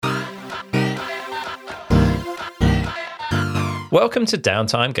Welcome to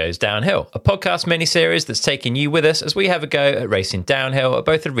Downtime Goes Downhill, a podcast mini-series that's taking you with us as we have a go at racing downhill at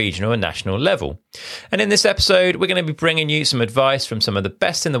both the regional and national level. And in this episode, we're going to be bringing you some advice from some of the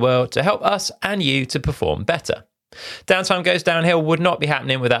best in the world to help us and you to perform better. Downtime Goes Downhill would not be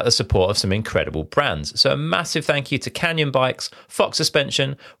happening without the support of some incredible brands. So a massive thank you to Canyon Bikes, Fox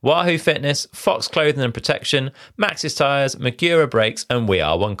Suspension, Wahoo Fitness, Fox Clothing and Protection, Maxxis Tyres, Magura Brakes and We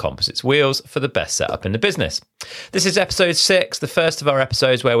Are One Composites Wheels for the best setup in the business. This is episode 6, the first of our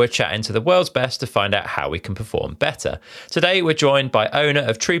episodes where we're chatting to the world's best to find out how we can perform better. Today we're joined by owner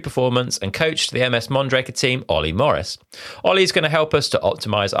of True Performance and coach to the MS Mondraker team, Ollie Morris. Ollie's going to help us to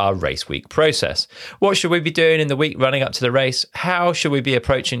optimise our race week process. What should we be doing in the week running up to the race? How should we be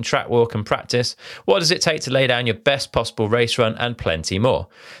approaching track walk and practice? What does it take to lay down your best possible race run, and plenty more?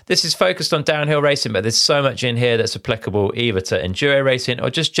 This is focused on downhill racing, but there's so much in here that's applicable either to enduro racing or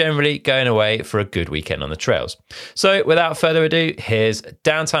just generally going away for a good weekend on the trails. So without further ado, here's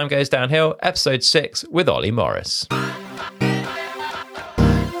Downtime Goes Downhill, episode 6 with Ollie Morris.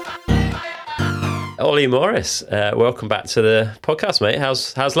 Ollie Morris, welcome back to the podcast, mate.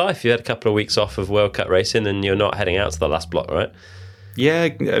 How's life? You had a couple of weeks off of World Cup racing and you're not heading out to the last block, right? Yeah,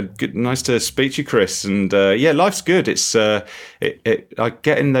 good. Nice to speak to you, Chris. And yeah, life's good. It's I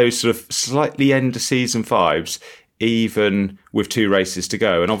get in those sort of slightly end of season vibes, even with 2 races to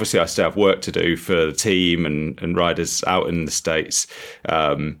go. And obviously I still have work to do for the team and riders out in the States.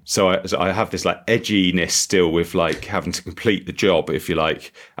 So I have this like edginess still with like having to complete the job, if you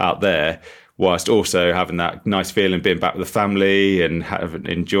like, out there, whilst also having that nice feeling being back with the family and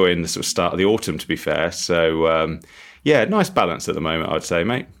enjoying the sort of start of the autumn, to be fair. So, yeah, nice balance at the moment, I'd say,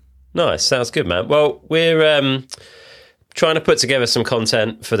 mate. Nice. Sounds good, man. Well, we're trying to put together some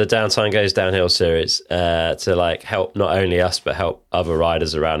content for the Downtime Goes Downhill series to like help not only us, but help other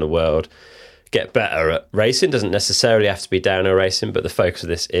riders around the world get better at racing. Doesn't necessarily have to be downhill racing, but the focus of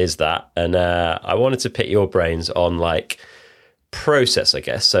this is that. And I wanted to pick your brains on like process, I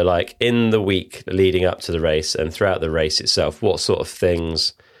guess. So like in the week leading up to the race and throughout the race itself, what sort of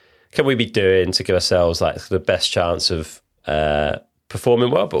things can we be doing to give ourselves like the best chance of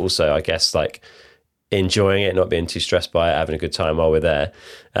performing well, but also I guess like enjoying it, not being too stressed by it, having a good time while we're there.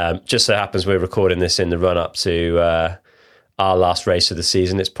 Just so happens we're recording this in the run up to our last race of the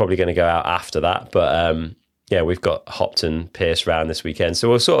season. It's probably going to go out after that, but yeah, we've got Hopton Pierce round this weekend, so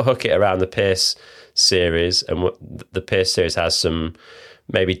we'll sort of hook it around the Pierce series. And the Pierce series has some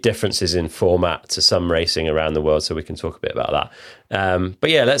maybe differences in format to some racing around the world, so we can talk a bit about that. But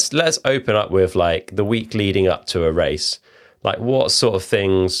yeah, let's open up with like the week leading up to a race. Like what sort of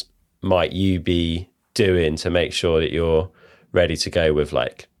things might you be doing to make sure that you're ready to go with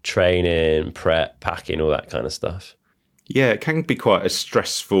like training, prep, packing, all that kind of stuff? Yeah, it can be quite a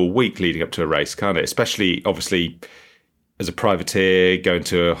stressful week leading up to a race, can't it? Especially, obviously, as a privateer going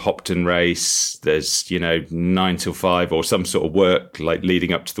to a Hopton race, there's, 9 till 5 or some sort of work like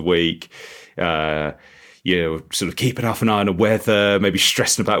leading up to the week. Sort of keeping half an eye on the weather, maybe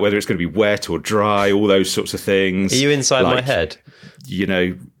stressing about whether it's going to be wet or dry, all those sorts of things. Are you inside my head?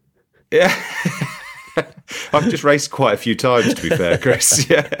 Yeah. I've just raced quite a few times, to be fair, Chris.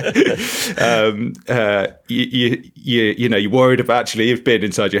 Yeah. You're worried about, actually, you've been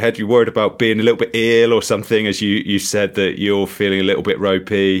inside your head, you're worried about being a little bit ill or something, as you said that you're feeling a little bit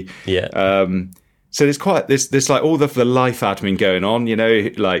ropey. Yeah. So there's like all the life admin going on,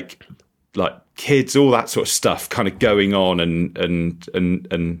 like kids, all that sort of stuff kind of going on and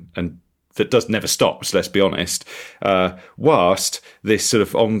that does never stops, let's be honest, whilst this sort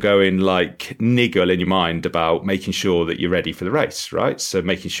of ongoing like niggle in your mind about making sure that you're ready for the race, right? So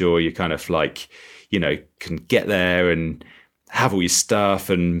making sure you kind of like, can get there and have all your stuff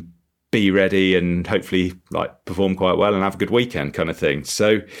and be ready and hopefully like perform quite well and have a good weekend kind of thing.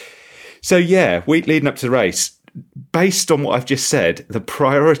 So yeah, week leading up to the race, based on what I've just said, the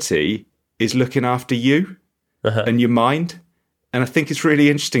priority is looking after you and your mind. And I think it's a really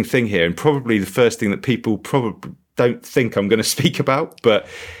interesting thing here, and probably the first thing that people probably don't think I'm going to speak about, but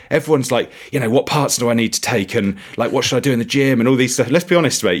everyone's like, what parts do I need to take, and like, what should I do in the gym, and all these stuff. Let's be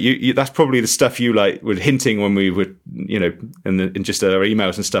honest, mate. You that's probably the stuff you like were hinting when we were, in just our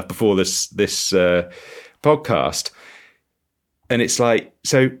emails and stuff before this podcast. And it's like,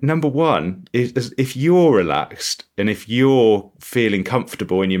 so number one is if you're relaxed and if you're feeling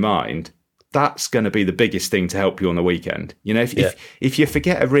comfortable in your mind, that's going to be the biggest thing to help you on the weekend. If you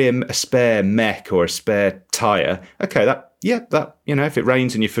forget a spare mech or a spare tyre, okay, that if it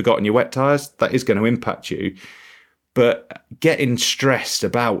rains and you've forgotten your wet tyres, that is going to impact you. But getting stressed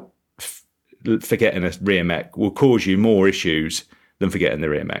about forgetting a rear mech will cause you more issues than forgetting the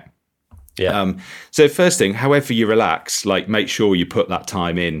rear mech. Yeah. So first thing, however you relax, like make sure you put that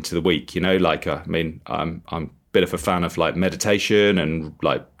time into the week, like, I'm a bit of a fan of like meditation and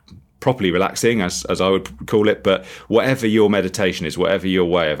like properly relaxing as I would call it, but whatever your meditation is, whatever your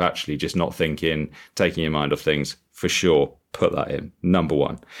way of actually just not thinking, taking your mind off things, for sure, put that in, number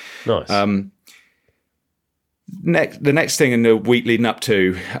one. Nice. The next thing in the week leading up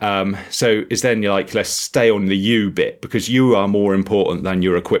to, so is then you're like, let's stay on the you bit, because you are more important than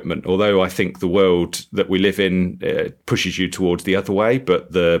your equipment. Although I think the world that we live in pushes you towards the other way,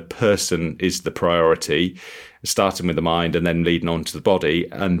 but the person is the priority, starting with the mind and then leading on to the body.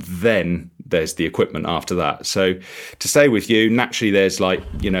 And then there's the equipment after that. So to stay with you, naturally there's like,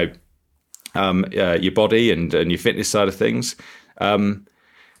 your body and your fitness side of things.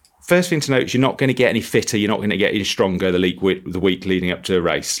 First thing to note is you're not going to get any fitter, you're not going to get any stronger the week leading up to a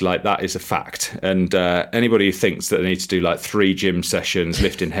race. Like, that is a fact. And anybody who thinks that they need to do like 3 gym sessions,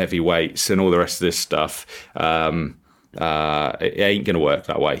 lifting heavy weights and all the rest of this stuff, it ain't going to work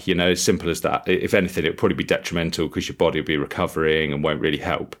that way. As simple as that. If anything, it would probably be detrimental because your body will be recovering and won't really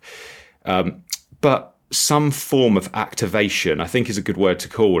help. But some form of activation, I think is a good word to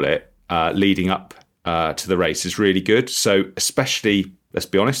call it, leading up to the race is really good. So especially, let's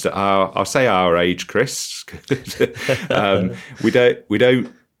be honest, I'll say our age, Chris, we don't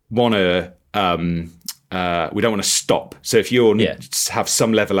want to stop. So if you have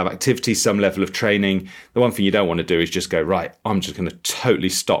some level of activity, some level of training, the one thing you don't want to do is just go, right, I'm just going to totally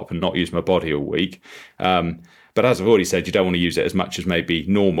stop and not use my body all week. But as I've already said, you don't want to use it as much as maybe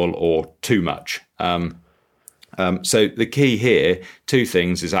normal or too much. So the key here, 2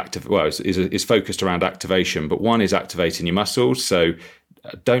 things is focused around activation, but one is activating your muscles. So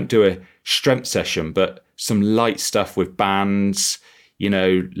don't do a strength session, but some light stuff with bands,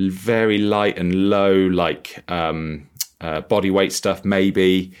 very light and low, like body weight stuff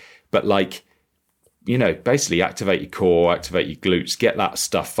maybe, but like, basically activate your core, activate your glutes, get that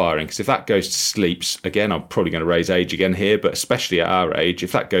stuff firing. Because if that goes to sleep, again, I'm probably going to raise age again here, but especially at our age,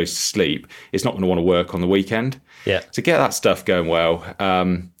 if that goes to sleep, it's not going to want to work on the weekend. Yeah. So get that stuff going well.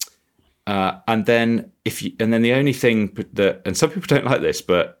 And then the only thing that, and some people don't like this,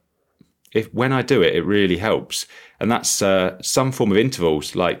 but when I do it, it really helps. And that's some form of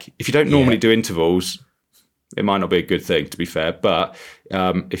intervals. Like, if you don't normally do intervals, it might not be a good thing, to be fair. But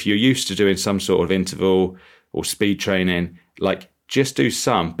if you're used to doing some sort of interval or speed training, like, just do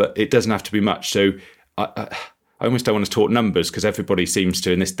some, but it doesn't have to be much. So I almost don't want to talk numbers, because everybody seems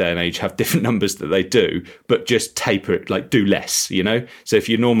to, in this day and age, have different numbers that they do, but just taper it, like do less, So if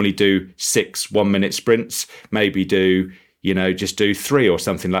you normally do 6 1-minute sprints, maybe do, just do 3 or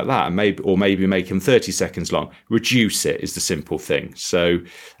something like that, and maybe make them 30 seconds long. Reduce it is the simple thing. So,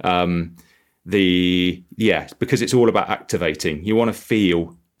 because it's all about activating. You want to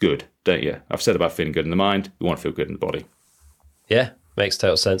feel good, don't you? I've said about feeling good in the mind. You want to feel good in the body. Yeah, makes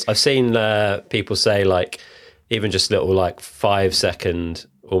total sense. I've seen people say, like, even just little like 5-second,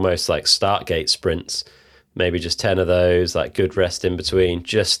 almost like start gate sprints, maybe just 10 of those, like good rest in between,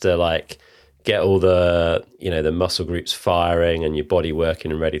 just to like get all the, the muscle groups firing and your body working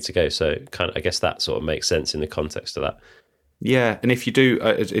and ready to go. So I guess that sort of makes sense in the context of that. Yeah, and if you do,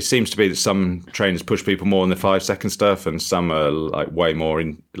 it seems to be that some trainers push people more on the 5-second stuff, and some are like way more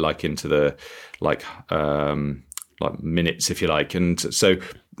into the like minutes, if you like. And so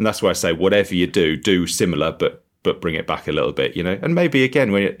that's why I say whatever you do similar, but bring it back a little bit, And maybe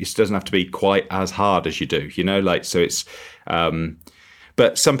again, when it doesn't have to be quite as hard as you do, Like, so it's.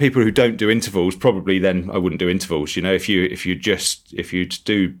 But some people who don't do intervals, probably then I wouldn't do intervals.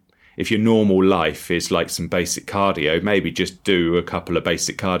 If your normal life is like some basic cardio, maybe just do a couple of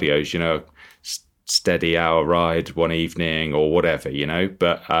basic cardios, steady hour ride one evening or whatever,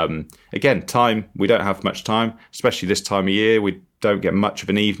 But again, time, we don't have much time, especially this time of year. We don't get much of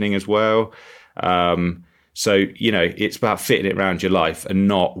an evening as well. So, it's about fitting it around your life and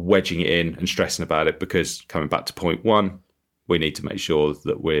not wedging it in and stressing about it, because coming back to point 1, we need to make sure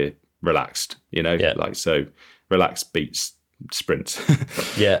that we're relaxed, Yeah. Like, so relax beats sprint.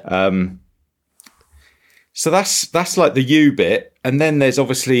 Yeah. So that's like the you bit, and then there's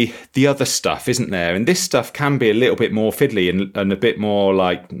obviously the other stuff, isn't there? And this stuff can be a little bit more fiddly and a bit more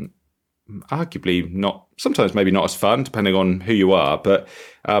like, arguably not, sometimes maybe not as fun, depending on who you are. But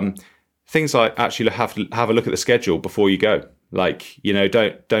things like actually have a look at the schedule before you go. Like,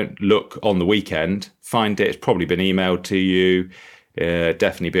 don't look on the weekend. Find it. It's probably been emailed to you.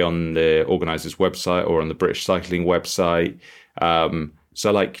 Definitely be on the organiser's website or on the British Cycling website.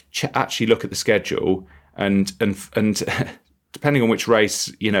 So like actually look at the schedule and depending on which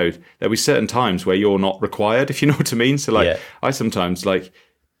race, there'll be certain times where you're not required, if you know what I mean. So like I sometimes like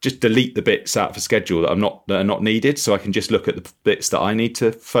just delete the bits out of a schedule that are not needed, so I can just look at the bits that I need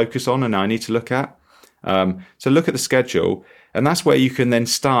to focus on and I need to look at. So look at the schedule, and that's where you can then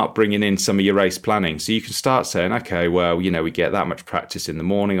start bringing in some of your race planning. So you can start saying, okay, well, we get that much practice in the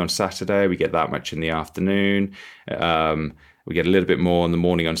morning on Saturday, we get that much in the afternoon, we get a little bit more in the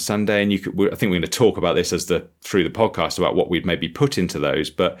morning on Sunday, and I think we're going to talk about this through the podcast about what we'd maybe put into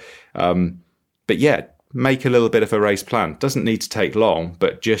those. But yeah, make a little bit of a race plan. Doesn't need to take long,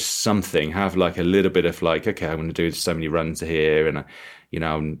 but just something. Have like a little bit of like, okay, I'm going to do so many runs here, and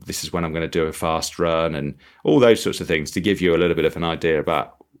this is when I'm going to do a fast run, and all those sorts of things to give you a little bit of an idea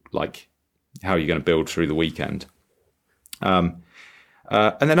about like how you're going to build through the weekend. And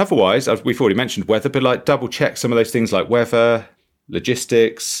then otherwise, as we've already mentioned weather, but like double check some of those things like weather,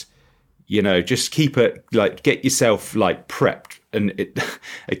 logistics, just keep it, like get yourself like prepped. And it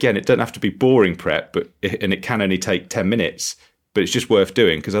doesn't have to be boring prep, and it can only take 10 minutes, but it's just worth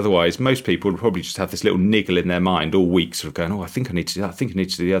doing, because otherwise most people will probably just have this little niggle in their mind all week, sort of going, oh, I think I need to do that, I think I need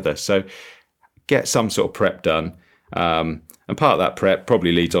to do the other. So get some sort of prep done. And part of that prep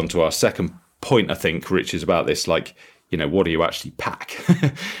probably leads on to our second point, I think, which is about this, like, what do you actually pack?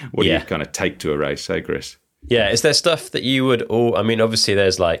 What do you kind of take to a race? Hey, Chris. Yeah, is there stuff that you would obviously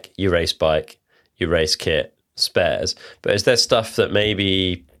there's like your race bike, your race kit, spares, but is there stuff that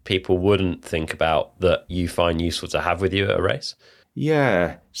maybe people wouldn't think about that you find useful to have with you at a race?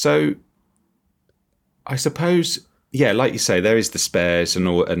 Yeah, so I suppose, yeah, like you say, there is the spares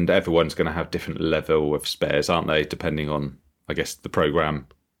and everyone's going to have different level of spares, aren't they, depending on, I guess, the program,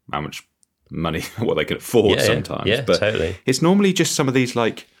 how much money, what they can afford sometimes. Yeah, but totally. It's normally just some of these,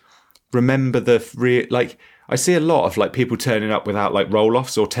 like, remember the like, I see a lot of like people turning up without like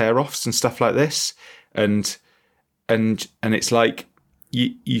roll-offs or tear-offs and stuff like this, and it's like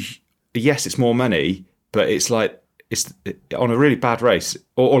you yes, it's more money, but it's like it's on a really bad race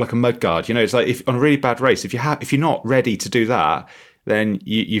or like a mud guard, it's like if on a really bad race, if you're not ready to do that, then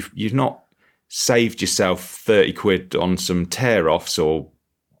you've not saved yourself 30 quid on some tear-offs or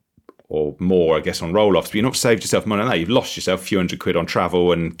more, I guess, on roll-offs, but you've not saved yourself money on that. You've lost yourself a few hundred quid on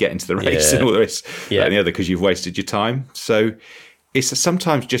travel and getting to the race and all this and the other, because you've wasted your time. So it's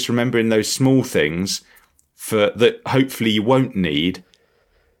sometimes just remembering those small things that hopefully you won't need,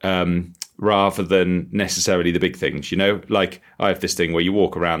 rather than necessarily the big things. Like I have this thing where you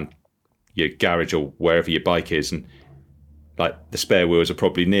walk around your garage or wherever your bike is, and like the spare wheels are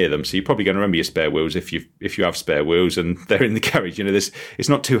probably near them, so you're probably going to remember your spare wheels if you have spare wheels and they're in the garage. It's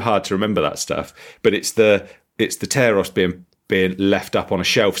not too hard to remember that stuff, but it's the tear-offs being left up on a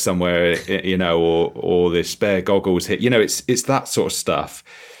shelf somewhere, or the spare goggles hit. It's that sort of stuff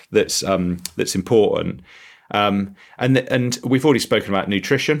that's important. And we've already spoken about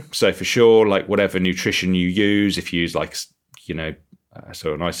nutrition, so for sure, like whatever nutrition you use, if you use like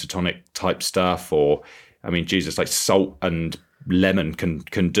sort of an isotonic type stuff, or Jesus, like salt and lemon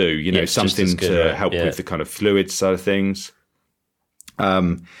can do, something to help with the kind of fluid side of things.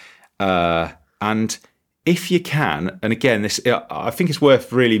 And if you can, and again, this, I think it's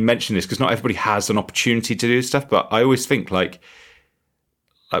worth really mentioning this because not everybody has an opportunity to do this stuff, but I always think like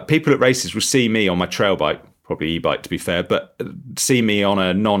people at races will see me on my trail bike, probably e-bike to be fair, but see me on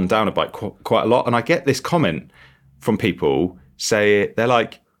a non-downer bike quite a lot. And I get this comment from people they're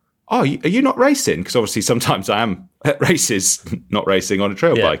like, oh, are you not racing? Because obviously sometimes I am at races, not racing on a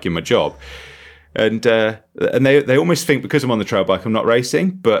trail bike in my job. And they almost think because I'm on the trail bike, I'm not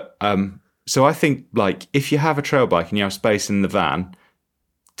racing. But so I think, like, if you have a trail bike and you have space in the van,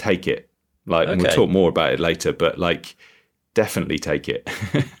 take it. Like, and we'll talk more about it later, but like, definitely take it.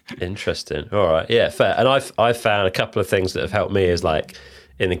 Interesting. All right. Yeah, fair. And I've found a couple of things that have helped me is like,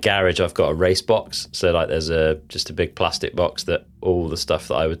 in the garage, I've got a race box. So like there's just a big plastic box that all the stuff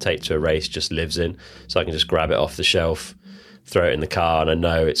that I would take to a race just lives in. So I can just grab it off the shelf, throw it in the car, and I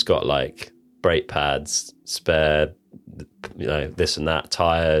know it's got like brake pads, spare, this and that,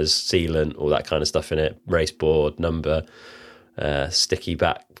 tyres, sealant, all that kind of stuff in it, race board, number, sticky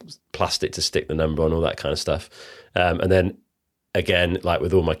back plastic to stick the number on, all that kind of stuff. And then again, like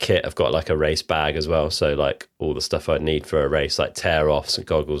with all my kit, I've got like a race bag as well. So like all the stuff I need for a race, like tear-offs and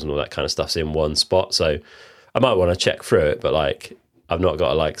goggles and all that kind of stuff's in one spot. So I might want to check through it, but like I've not got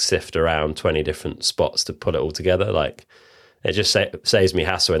to like sift around 20 different spots to put it all together. Like it just saves me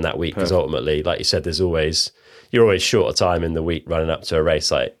hassle in that week, because ultimately, like you said, you're always short of time in the week running up to a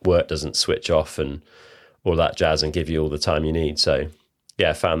race. Like work doesn't switch off and all that jazz and give you all the time you need. So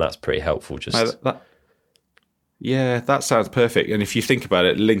yeah, I found that's pretty helpful. Yeah, that sounds perfect. And if you think about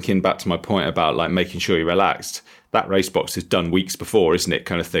it, linking back to my point about like making sure you're relaxed, that race box is done weeks before, isn't it?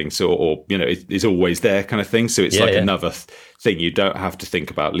 Kind of thing. So, or is always there, kind of thing. So it's another thing you don't have to think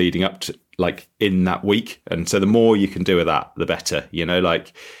about leading up to, like in that week. And so the more you can do with that, the better.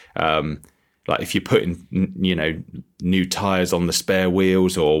 Like if you're putting new tires on the spare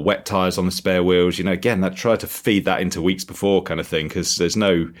wheels or wet tires on the spare wheels, again, that try to feed that into weeks before, kind of thing, because there's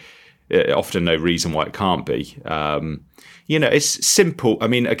often no reason why it can't be. It's simple. I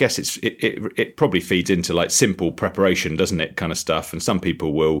mean, I guess it probably feeds into like simple preparation, doesn't it? Kind of stuff. And some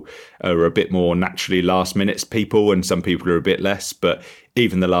people are a bit more naturally last minute people, and some people are a bit less. But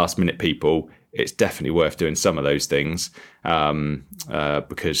even the last minute people, it's definitely worth doing some of those things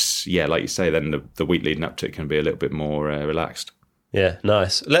because, like you say, then the week leading up to it can be a little bit more relaxed. Yeah,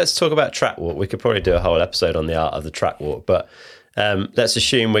 nice. Let's talk about track walk. We could probably do a whole episode on the art of the track walk, but let's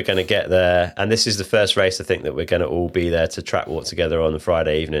assume we're going to get there. And this is the first race, I think, that we're going to all be there to track walk together on the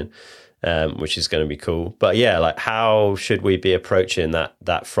Friday evening, which is going to be cool. But yeah, like how should we be approaching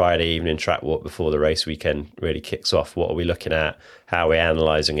that Friday evening track walk before the race weekend really kicks off? What are we looking at? How are we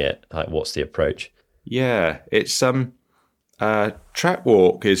analysing it? Like, what's the approach? Yeah, it's track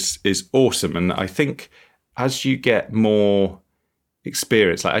walk is awesome. And I think as you get more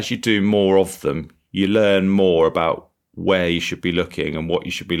experience, like as you do more of them, you learn more about where you should be looking and what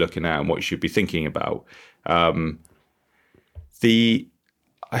you should be looking at and what you should be thinking about. So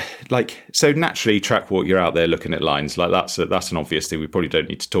naturally track walk, you're out there looking at lines. Like that's an obvious thing. We probably don't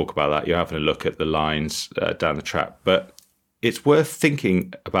need to talk about that. You're having a look at the lines down the track, but it's worth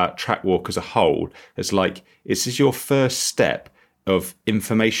thinking about track walk as a whole as like, this is your first step of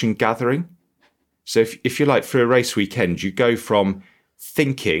information gathering. So if you're like for a race weekend, you go from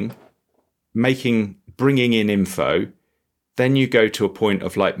thinking, bringing in info, then you go to a point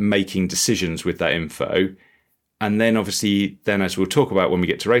of like making decisions with that info. And then obviously, as we'll talk about when we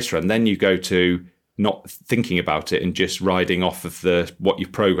get to race run, then you go to not thinking about it and just riding off of what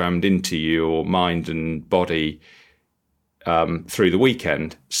you've programmed into your mind and body through the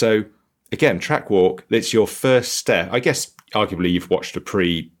weekend. So again, track walk, it's your first step. I guess arguably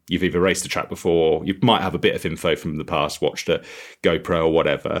you've either raced the track before, you might have a bit of info from the past, watched a GoPro or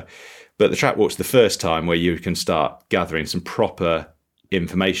whatever. But the track walk's the first time where you can start gathering some proper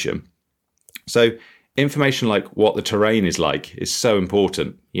information. So information like what the terrain is like is so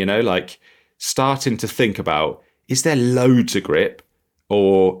important, like starting to think about, is there loads of grip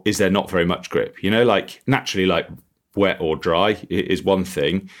or is there not very much grip? Like naturally, like wet or dry is one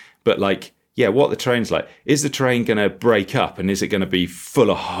thing, but like, yeah, what the terrain's like. Is the terrain going to break up and is it going to be full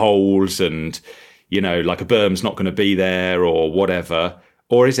of holes and, like a berm's not going to be there or whatever?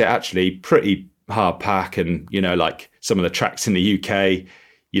 Or is it actually pretty hard pack and, like some of the tracks in the UK,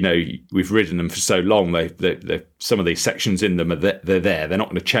 we've ridden them for so long, they some of these sections in them, they're there. They're not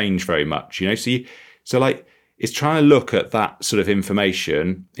going to change very much, So like it's trying to look at that sort of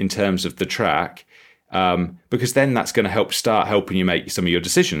information in terms of the track, because then that's going to start helping you make some of your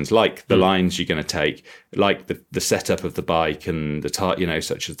decisions, like the lines you're going to take, like the setup of the bike and the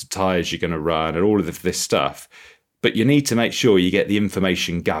such as the tires you're going to run and all of this stuff. But you need to make sure you get the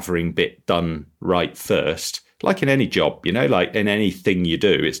information gathering bit done right first. Like in any job, like in anything you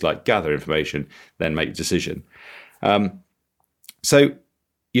do, it's like gather information, then make a decision. So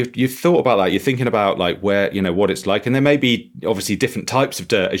you've thought about that. You're thinking about like where, what it's like. And there may be obviously different types of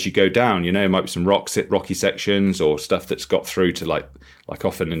dirt as you go down. It might be some rocky sections or stuff that's got through to like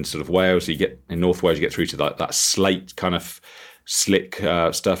often in sort of Wales, in North Wales, you get through to like that slate kind of slick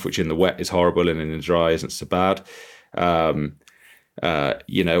stuff, which in the wet is horrible and in the dry isn't so bad. Or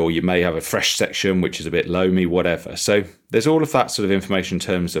you may have a fresh section which is a bit loamy, whatever. So there's all of that sort of information in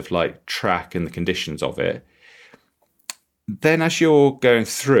terms of like track and the conditions of it. Then as you're going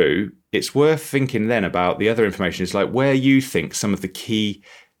through, it's worth thinking then about the other information. It's like where you think some of the key,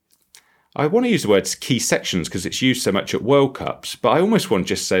 I want to use the words key sections because it's used so much at World Cups, but I almost want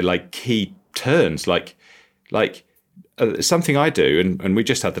to just say like key turns, like something I do, and we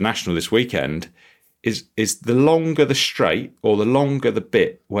just had the National this weekend, is the longer the straight or the longer the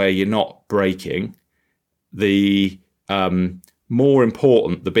bit where you're not braking, the more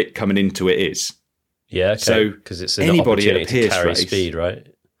important the bit coming into it is. Yeah, okay. So because it's an opportunity to carry speed, right?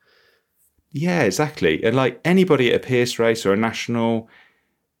 Yeah, exactly. And like anybody at a Pierce race or a National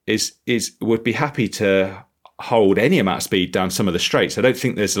would be happy to hold any amount of speed down some of the straights. I don't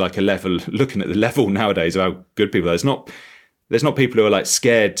think there's like a level, looking at the level nowadays of how good people are. There's not people who are like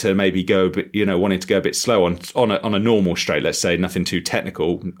scared to maybe go, but wanting to go a bit slow on a normal straight. Let's say nothing too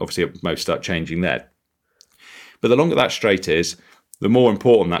technical. Obviously, most start changing there. But the longer that straight is, the more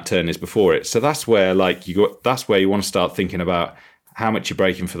important that turn is before it. So that's where that's where you want to start thinking about how much you're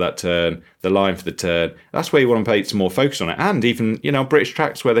braking for that turn, the line for the turn. That's where you want to pay some more focus on it. And even, British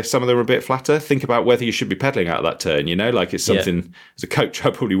tracks where some of them are a bit flatter, think about whether you should be pedaling out of that turn, like it's something as a coach, I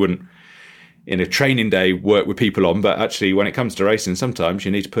probably wouldn't in a training day work with people on, but actually when it comes to racing, sometimes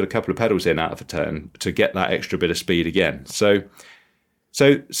you need to put a couple of pedals in out of a turn to get that extra bit of speed again. So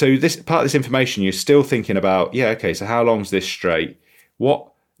this part of this information, you're still thinking about, so how long's this straight?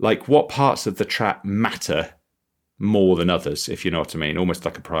 What parts of the track matter more than others, if you know what I mean, almost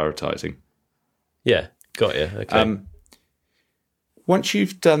like a prioritizing. Yeah, got you. Okay. Once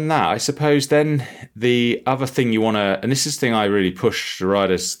you've done that, I suppose then the other thing you want to, and this is the thing I really push the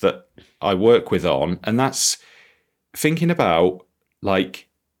riders that I work with on, and that's thinking about,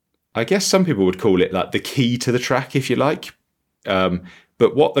 I guess some people would call it like the key to the track, if you like.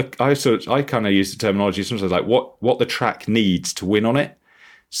 But I kind of use the terminology sometimes like what the track needs to win on it.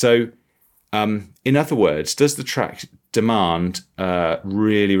 So, in other words, does the track demand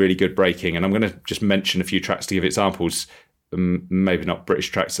really, really good braking? And I'm going to just mention a few tracks to give examples. Maybe not British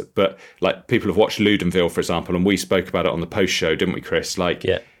tracks, but like people have watched Ludenville, for example, and we spoke about it on the post show, didn't we, Chris?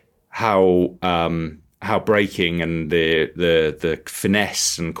 How braking and the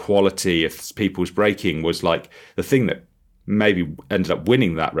finesse and quality of people's braking was like the thing that maybe ended up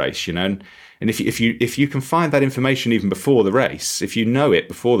winning that race, And if you can find that information even before the race, if you know it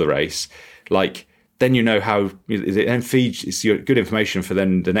before the race, then you know how it then feeds. It's your good information for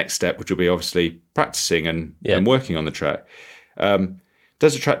then the next step, which will be obviously practicing and working on the track.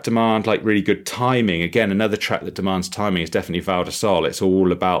 Does the track demand really good timing? Again, another track that demands timing is definitely Val di Sole. It's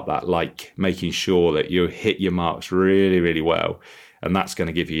all about that, making sure that you hit your marks really, really well, and that's going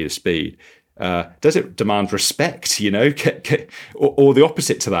to give you the speed. Does it demand respect, or the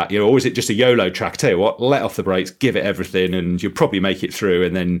opposite to that, or is it just a YOLO track? Tell you what, let off the brakes, give it everything, and you'll probably make it through.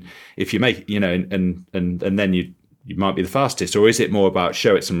 And then if you make, and then you might be the fastest. Or is it more about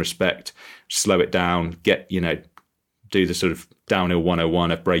show it some respect, slow it down, do the sort of downhill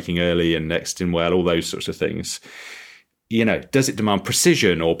 101 of braking early and exiting well, all those sorts of things. Does it demand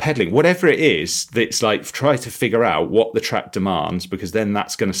precision or pedaling? Whatever it is, that's try to figure out what the track demands, because then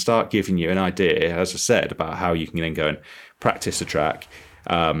that's going to start giving you an idea, as I said, about how you can then go and practice the track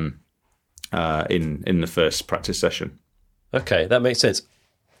in the first practice session. Okay, that makes sense.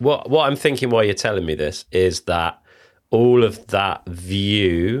 What I'm thinking while you're telling me this is that all of that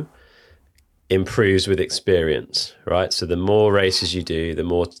view improves with experience, right? So the more races you do, the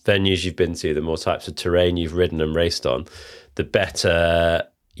more venues you've been to, the more types of terrain you've ridden and raced on, the better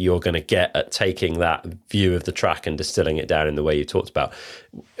you're going to get at taking that view of the track and distilling it down in the way you talked about.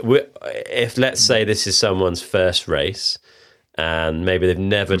 If, let's say, this is someone's first race and maybe they've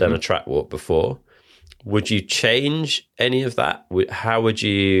never done a track walk before, would you change any of that? How would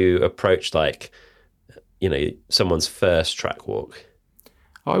you approach someone's first track walk?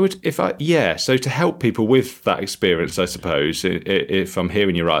 I would, so to help people with that experience, I suppose, if I'm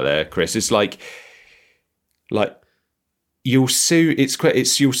hearing you right there, Chris, it's you'll soon,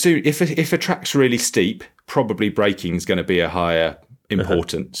 if a track's really steep, probably braking is going to be a higher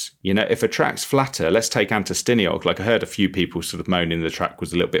importance. If a track's flatter, let's take Antistiniog. I heard a few people sort of moaning the track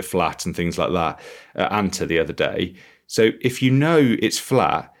was a little bit flat and things like that at Anta the other day. So if you know it's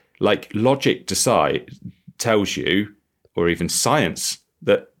flat, logic tells you, or even science,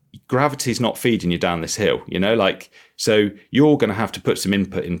 that gravity's not feeding you down this hill, so you're going to have to put some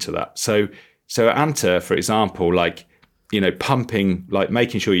input into that. So at Anta, for example, pumping,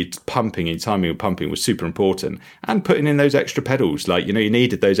 making sure you're pumping and timing your pumping was super important, and putting in those extra pedals, you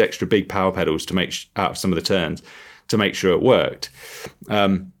needed those extra big power pedals to make out of some of the turns to make sure it worked.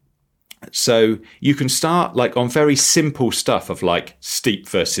 So you can start on very simple stuff of steep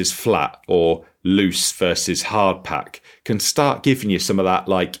versus flat or loose versus hard pack, can start giving you some of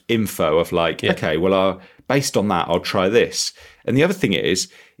that info of okay, well, based on that, I'll try this. And the other thing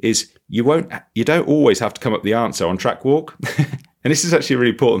is you don't always have to come up with the answer on track walk. And this is actually a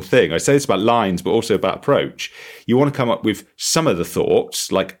really important thing. I say this about lines, but also about approach. You want to come up with some of the thoughts,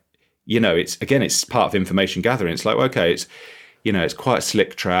 it's part of information gathering. It's okay, it's quite a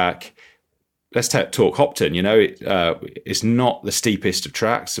slick track. Let's talk Hopton. It's not the steepest of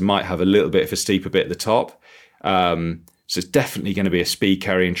tracks. It might have a little bit of a steeper bit at the top. So it's definitely going to be a speed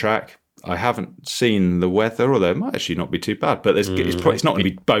carrying track. I haven't seen the weather, although it might actually not be too bad. But it's not going to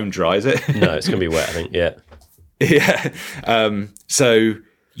be bone dry, is it? No, it's going to be wet, I think. Yeah. Yeah. So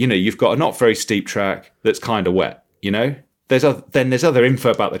you've got a not very steep track that's kind of wet. there's other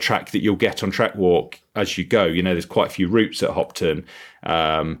info about the track that you'll get on Track Walk as you go. There's quite a few routes at Hopton,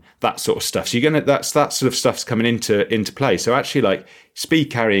 that sort of stuff. So that sort of stuff's coming into play. So actually, like, speed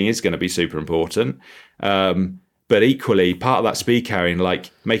carrying is going to be super important. But equally, part of that speed carrying, like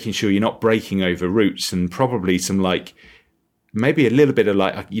making sure you're not breaking over routes, and probably some, like, maybe a little bit of,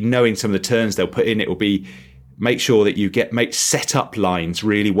 like, knowing some of the turns they'll put in. It will be make sure that you make set up lines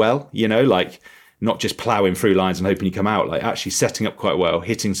really well, like, not just ploughing through lines and hoping you come out, like actually setting up quite well,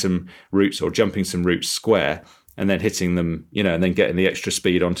 hitting some routes or jumping some routes square, and then hitting them, and then getting the extra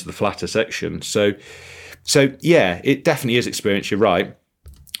speed onto the flatter section. So yeah, it definitely is experience. You're right.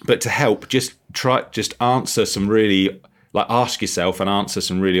 But to help, just answer some really, like, ask yourself and answer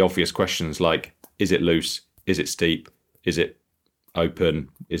some really obvious questions, like, is it loose? Is it steep? Is it open?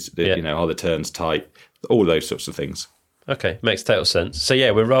 Are the turns tight? All those sorts of things. Okay, makes total sense. So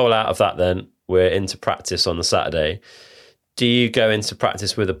yeah, we'll roll out of that then. We're into practice on the Saturday. Do you go into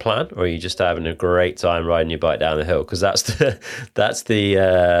practice with a plan, or are you just having a great time riding your bike down the hill? Because that's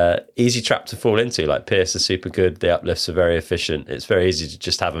the easy trap to fall into. Like, Pierce is super good. The uplifts are very efficient. It's very easy to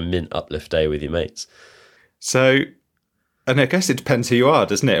just have a mint uplift day with your mates. So, and I guess it depends who you are,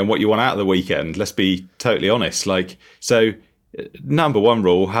 doesn't it? And what you want out of the weekend. Let's be totally honest. Like, so number one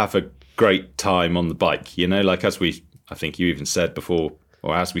rule, have a great time on the bike. Like, I think you even said before,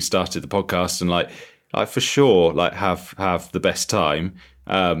 or as we started the podcast, and like for sure, like, have the best time.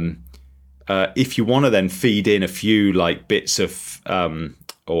 If you want to then feed in a few, like, bits of,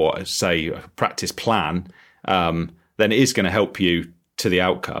 or say a practice plan, then it is going to help you to the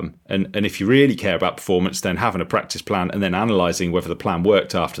outcome. And if you really care about performance, then having a practice plan and then analysing whether the plan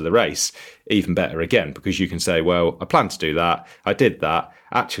worked after the race, even better again, because you can say, well, I planned to do that, I did that,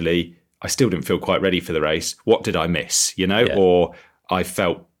 actually, I still didn't feel quite ready for the race. What did I miss? Yeah. Or I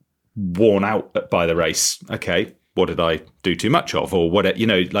felt worn out by the race. Okay, what did I do too much of? Or what,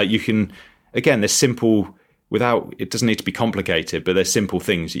 like, you can, again, there's simple, it doesn't need to be complicated, but there's simple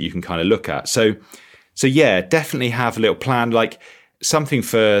things that you can kind of look at. So yeah, definitely have a little plan, like something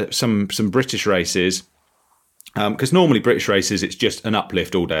for some British races. Because normally British races, it's just an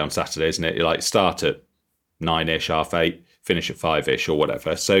uplift all day on Saturday, isn't it? You, like, start at 9-ish, 8:30, finish at 5-ish or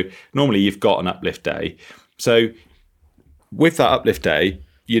whatever. So normally you've got an uplift day. So with that uplift day,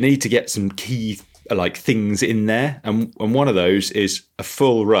 you need to get some key, like, things in there. And one of those is a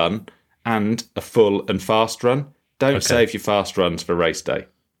full run and a full and fast run. Don't save your fast runs for race day.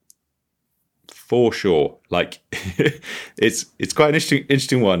 For sure. Like, it's quite an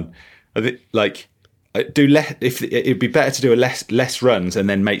interesting one. I think, like, if it'd be better to do less runs and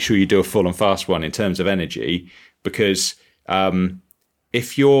then make sure you do a full and fast one in terms of energy, because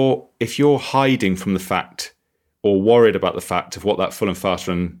if you're hiding from the fact or worried about the fact of what that full and fast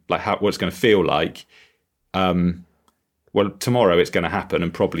run, like, what it's going to feel like, well, tomorrow it's going to happen,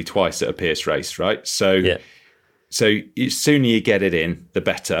 and probably twice at a Pierce race, right? So, yeah. So the sooner you get it in, the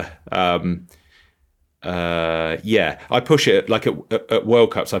better. I push it, like, at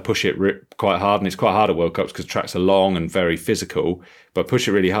World Cups. I push it quite hard, and it's quite hard at World Cups because tracks are long and very physical. But I push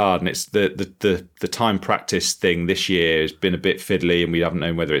it really hard, and it's the time practice thing this year has been a bit fiddly, and we haven't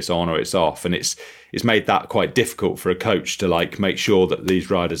known whether it's on or it's off, and it's made that quite difficult for a coach to, like, make sure that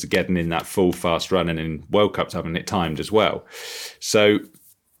these riders are getting in that full fast run, and in World Cups having it timed as well. So,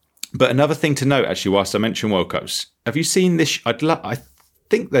 but another thing to note, actually, whilst I mention World Cups, have you seen this? I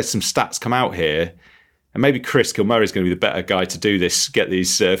think there's some stats come out here. And maybe Chris Kilmurray is going to be the better guy to do this, get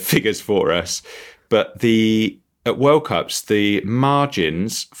these figures for us. But at World Cups, the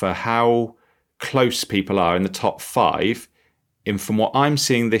margins for how close people are in the top 5, from what I'm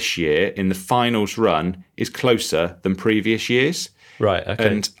seeing this year in the finals run, is closer than previous years. Right, okay.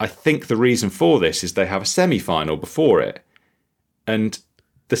 And I think the reason for this is they have a semi-final before it. And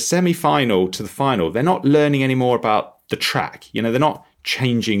the semi-final to the final, they're not learning any more about the track. They're not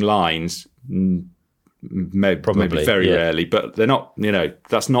changing lines. Maybe very rarely, but they're not,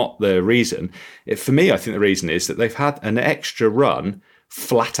 that's not the reason. For me, I think the reason is that they've had an extra run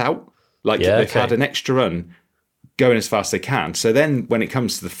flat out. Like, they've had an extra run going as fast as they can. So then when it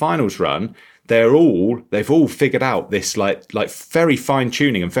comes to the finals run, they've all figured out this, like very fine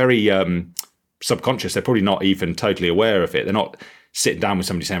tuning and very subconscious. They're probably not even totally aware of it. They're not sitting down with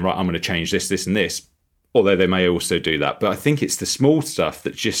somebody saying, right, I'm going to change this, this and this. Although they may also do that. But I think it's the small stuff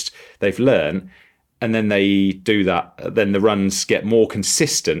that just they've learned. And then they do that, then the runs get more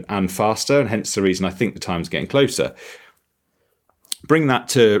consistent and faster, and hence the reason I think the time's getting closer. Bring that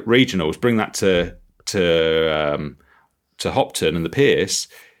to regionals, bring that to Hopton and the Pierce.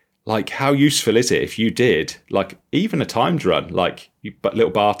 Like, how useful is it if you did, like, even a timed run, like a little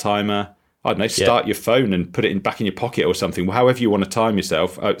bar timer, I don't know, start your phone and put it back in your pocket or something. However you want to time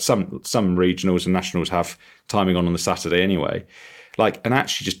yourself. Some regionals and nationals have timing on the Saturday anyway. Like, and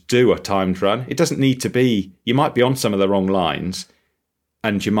actually just do a timed run. It doesn't need to be. You might be on some of the wrong lines,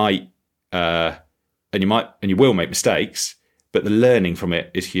 and you will make mistakes, but the learning from it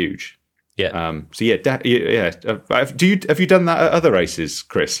is huge. Yeah. So yeah. Have you done that at other races,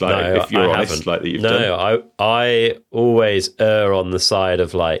 Chris? Like, no, if you're I honest, haven't. like that you've done. No, I always err on the side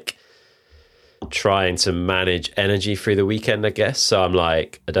of like trying to manage energy through the weekend, I guess. So I'm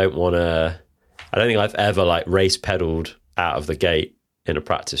like, I don't think I've ever like race pedaled out of the gate in a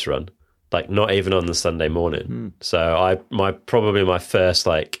practice run, like not even on the Sunday morning. So probably my first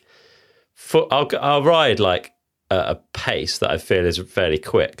like I'll ride like a pace that I feel is fairly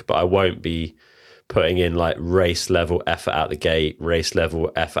quick, but I won't be putting in like race level effort out the gate, race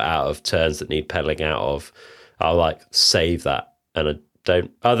level effort out of turns that need pedaling out of. I'll like save that, and I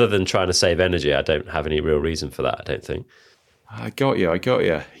don't, other than trying to save energy, I don't have any real reason for that, I don't think. I got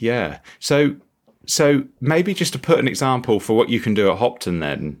you. Yeah. So maybe just to put an example for what you can do at Hopton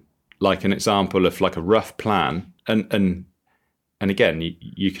then, like an example of like a rough plan, and again,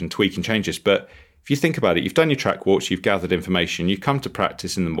 you can tweak and change this, but if you think about it, you've done your track walks, you've gathered information, you come to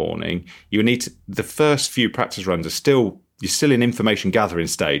practice in the morning, the first few practice runs you're still in information gathering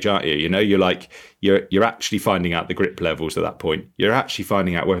stage, aren't you? You know, you're actually finding out the grip levels at that point. You're actually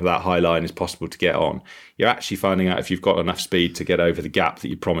finding out whether that high line is possible to get on. You're actually finding out if you've got enough speed to get over the gap that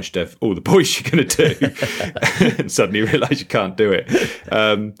you promised all the boys you're going to do, and suddenly realise you can't do it.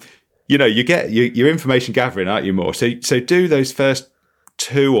 You get your information gathering, aren't you, more? So do those first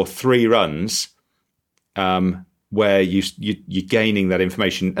 2 or 3 runs where you're gaining that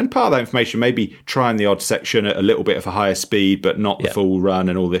information, and part of that information maybe trying the odd section at a little bit of a higher speed, but not the full run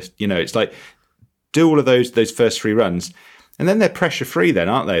and all this. You know, it's like do all of those first 3 runs, and then they're pressure free. Then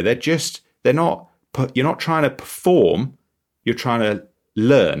aren't they? You're not trying to perform. You're trying to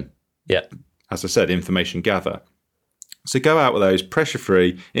learn. Yeah, as I said, information gather. So go out with those pressure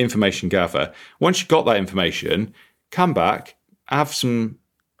free information gather. Once you've got that information, come back, have some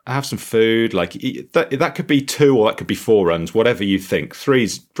food. Like that could be 2 or that could be 4 runs, whatever you think.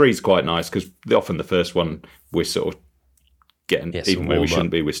 Three's quite nice because often the first one we're sort of getting, even where we shouldn't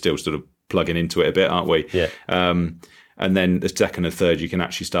be, we're still sort of plugging into it a bit, aren't we? Yeah. And then the second and third you can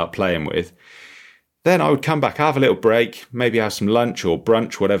actually start playing with. Then I would come back, have a little break, maybe have some lunch or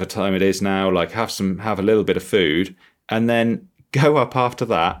brunch, whatever time it is now. Like have a little bit of food, and then go up after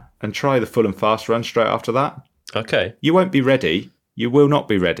that and try the full and fast run straight after that. Okay. You won't be ready. You will not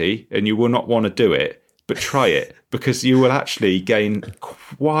be ready, and you will not want to do it, but try it, because you will actually gain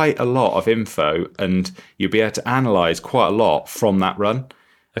quite a lot of info, and you'll be able to analyse quite a lot from that run.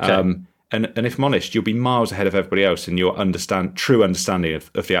 Okay. And if I'm honest, you'll be miles ahead of everybody else in your true understanding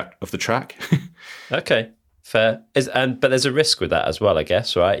of the track. Okay, fair. But there's a risk with that as well, I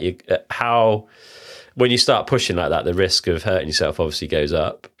guess, right? When you start pushing like that, the risk of hurting yourself obviously goes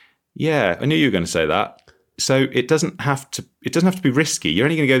up. Yeah, I knew you were going to say that. So it doesn't have to be risky. You're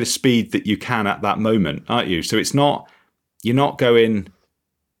only going to go the speed that you can at that moment, aren't you? So you're not going,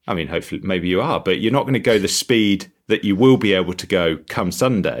 I mean, hopefully maybe you are, but you're not going to go the speed that you will be able to go come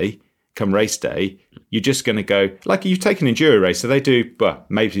Sunday, come race day. You're just going to go, like you take an enduro race, so they do, well,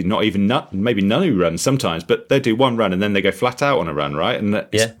 maybe not even maybe none who run sometimes, but they do one run and then they go flat out on a run, right? And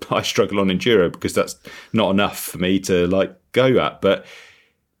I struggle on enduro because that's not enough for me to like go at. But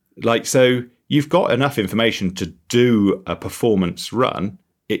like, so you've got enough information to do a performance run.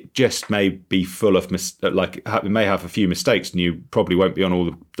 It just may be full of it may have a few mistakes, and you probably won't be on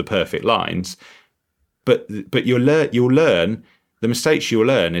all the perfect lines. But you'll learn. The mistakes you'll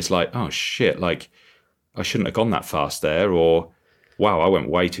learn is like, oh shit, like I shouldn't have gone that fast there, or wow, I went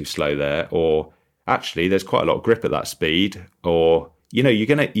way too slow there, or actually there's quite a lot of grip at that speed, or you're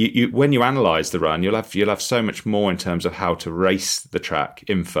gonna when you analyse the run, you'll have so much more in terms of how to race the track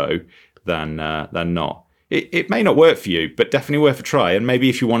info than not. It may not work for you, but definitely worth a try. And maybe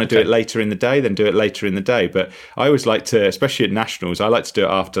if you want to do it later in the day, then do it later in the day. But I always like to, especially at nationals, I like to do it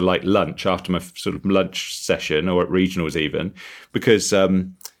after like lunch, after my sort of lunch session, or at regionals even, because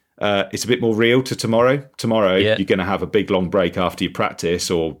it's a bit more real to tomorrow. Tomorrow, you're going to have a big long break after your practice,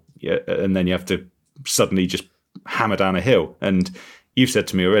 and then you have to suddenly just hammer down a hill. And you've said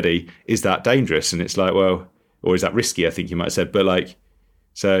to me already, is that dangerous? And it's like, well, or is that risky? I think you might have said, but like,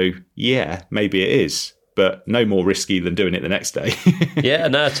 so yeah, maybe it is, but no more risky than doing it the next day. Yeah,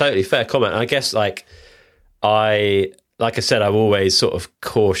 no, totally fair comment. I guess like I said, I'm always sort of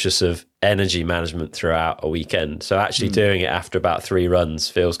cautious of energy management throughout a weekend. So actually doing it after about 3 runs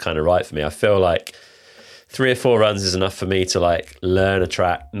feels kind of right for me. I feel like 3 or 4 runs is enough for me to like learn a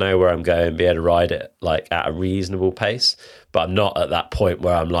track, know where I'm going, be able to ride it like at a reasonable pace. But I'm not at that point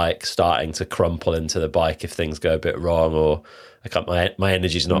where I'm like starting to crumple into the bike if things go a bit wrong, or I can't, my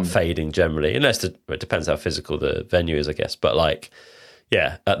energy's not fading generally, unless it depends how physical the venue is, I guess. But like,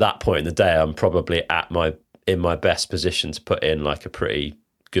 yeah, at that point in the day, I'm probably in my best position to put in like a pretty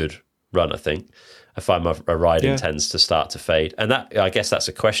good run. I think I find my riding tends to start to fade, and that, I guess that's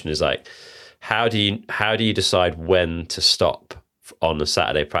a question, is like, how do you decide when to stop on a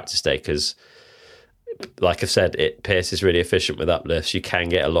Saturday practice day? Because like I've said, Pierce is really efficient with uplifts. You can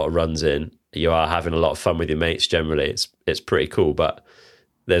get a lot of runs in. You are having a lot of fun with your mates generally. It's pretty cool, but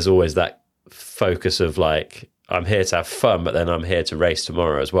there's always that focus of like, I'm here to have fun, but then I'm here to race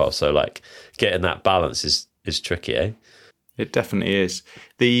tomorrow as well. So like getting that balance is tricky, eh? It definitely is.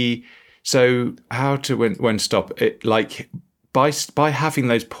 So how to when stop it, like by having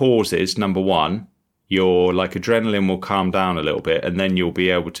those pauses, number one, your like adrenaline will calm down a little bit, and then you'll be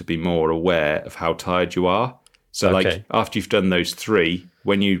able to be more aware of how tired you are. So like after you've done those 3,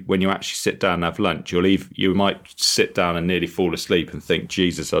 when you actually sit down and have lunch, you might sit down and nearly fall asleep and think,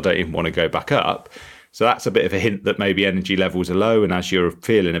 Jesus, I don't even want to go back up. So that's a bit of a hint that maybe energy levels are low, and as you're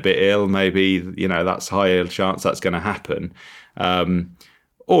feeling a bit ill, maybe, you know, that's higher chance that's going to happen.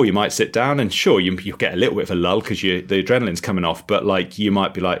 Or you might sit down and sure, you'll get a little bit of a lull because the adrenaline's coming off, but like you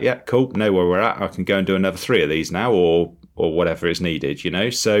might be like, yeah, cool, know where we're at. I can go and do another 3 of these now, or whatever is needed, you know.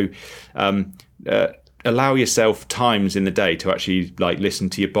 So allow yourself times in the day to actually like listen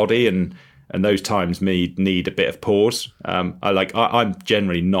to your body, and those times need a bit of pause. I'm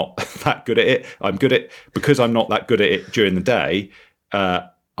generally not that good at it. Because I'm not that good at it during the day.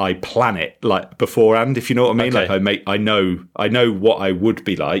 I plan it like beforehand, if you know what I mean. Okay. Like I know what I would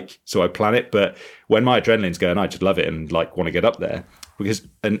be like, so I plan it. But when my adrenaline's going, I just love it and like want to get up there, because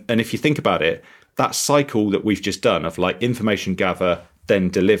and if you think about it, that cycle that we've just done of like information gather, then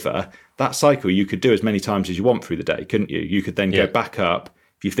deliver, that cycle you could do as many times as you want through the day, couldn't you? You could then go back up.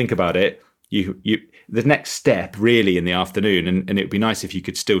 If you think about it, you the next step really in the afternoon, and it would be nice if you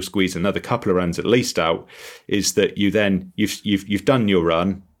could still squeeze another couple of runs at least out, is that you've done your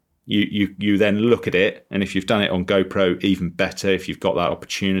run. You then look at it, and if you've done it on GoPro, even better. If you've got that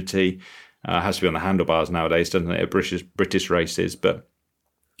opportunity, it has to be on the handlebars nowadays, doesn't it? At British races, but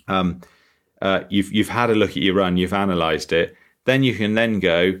you've had a look at your run, you've analysed it. Then you can then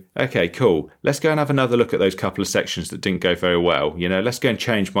go, okay, cool. Let's go and have another look at those couple of sections that didn't go very well. You know, let's go and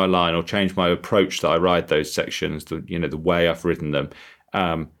change my line or change my approach that I ride those sections. The way I've ridden them,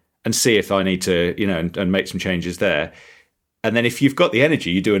 and see if I need to, and make some changes there. And then if you've got the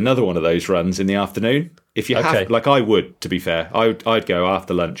energy, you do another one of those runs in the afternoon. If you have, like I would, to be fair, I'd go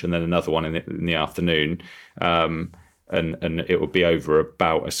after lunch and then another one in the afternoon, and it would be over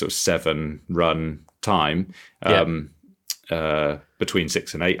about a sort of 7 run time, between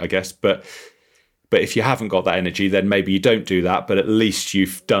 6 and 8, I guess. But if you haven't got that energy, then maybe you don't do that. But at least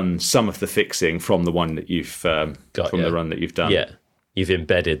you've done some of the fixing from the one that you've the run that you've done. Yeah, you've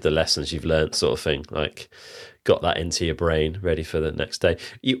embedded the lessons you've learned, sort of thing. Like, got that into your brain, ready for the next day.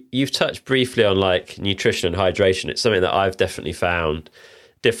 You've touched briefly on like nutrition and hydration. It's something that I've definitely found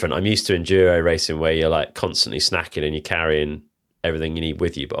different. I'm used to enduro racing where you're like constantly snacking and you're carrying everything you need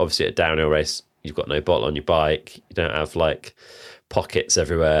with you. But obviously at a downhill race, you've got no bottle on your bike. You don't have like pockets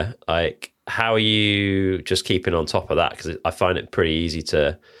everywhere. Like, how are you just keeping on top of that? Because I find it pretty easy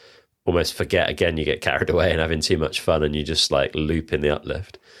to almost forget again. You get carried away and having too much fun and you just like loop in the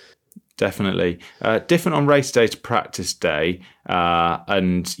uplift. Definitely. Different on race day to practice day.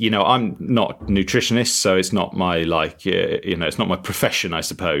 And, I'm not a nutritionist, so it's not my it's not my profession, I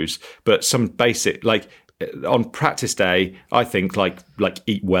suppose. But some basic, like on practice day, I think like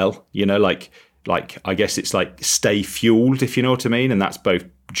eat well, like I guess it's like stay fueled, if you know what I mean. And that's both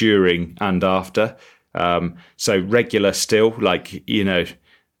during and after. So regular still, like,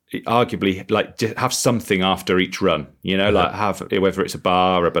 arguably like just have something after each run, like have, whether it's a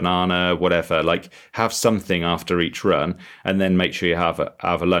bar, a banana, whatever, like have something after each run, and then make sure you have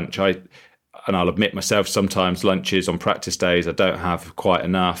a lunch. I'll admit myself, sometimes lunches on practice days I don't have quite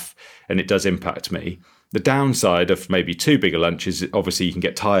enough, and it does impact me. The downside of maybe too big a lunch is obviously you can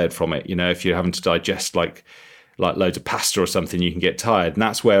get tired from it. If you're having to digest like loads of pasta or something, you can get tired, and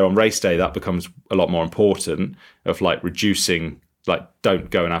that's where on race day that becomes a lot more important, of like reducing. Like,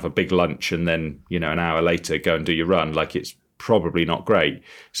 don't go and have a big lunch and then, an hour later go and do your run. Like, it's probably not great.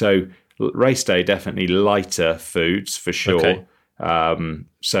 So race day, definitely lighter foods for sure. Okay.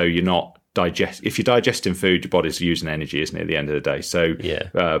 So you're not if you're digesting food, your body's using energy, isn't it, at the end of the day? So,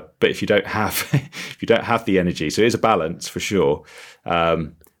 but if you don't have the energy, so it is a balance for sure.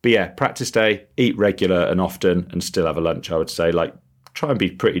 But yeah, practice day, eat regular and often, and still have a lunch. I would say, like, try and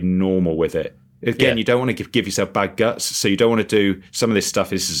be pretty normal with it. Again, you don't want to give yourself bad guts, so you don't want to do some of this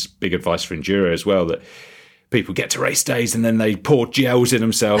stuff. This is big advice for enduro as well, that people get to race days and then they pour gels in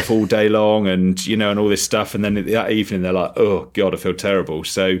themselves all day long, and and all this stuff, and then that evening they're like, oh god, I feel terrible.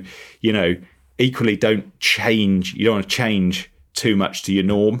 So equally, don't change. You don't want to change too much to your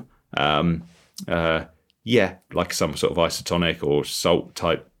norm. Like some sort of isotonic or salt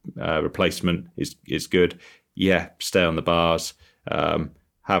type replacement is good. Yeah, stay on the bars.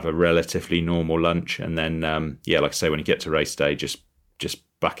 Have a relatively normal lunch, and then like I say, when you get to race day, just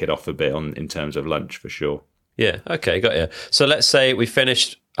back it off a bit in terms of lunch for sure. Yeah, okay, got you. So let's say we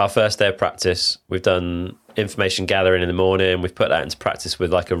finished our first day of practice. We've done information gathering in the morning. We've put that into practice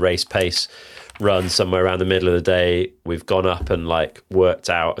with like a race pace run somewhere around the middle of the day. We've gone up and like worked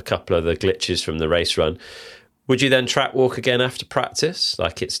out a couple of the glitches from the race run. Would you then track walk again after practice?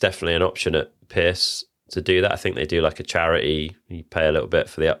 Like, it's definitely an option at Pierce to do that. I think they do like a charity. You pay a little bit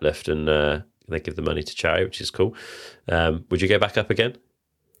for the uplift, and they give the money to charity, which is cool. Would you go back up again?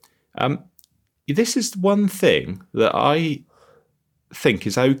 This is one thing that I think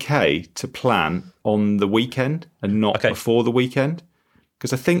is okay to plan on the weekend and not before the weekend,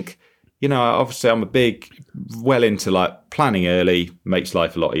 because I think, obviously I'm well into like planning early makes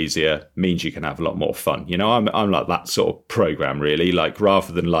life a lot easier, means you can have a lot more fun. I'm like that sort of program, really, like,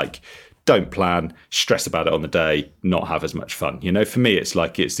 rather than like, don't plan, stress about it on the day, not have as much fun. For me, it's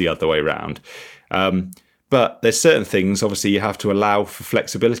like it's the other way around. But there's certain things, obviously, you have to allow for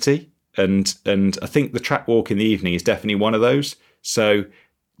flexibility. And I think the track walk in the evening is definitely one of those. So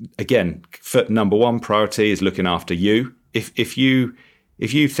again, number one priority is looking after you. If you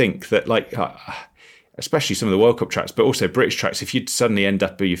think that, like, especially some of the World Cup tracks, but also British tracks, if you suddenly end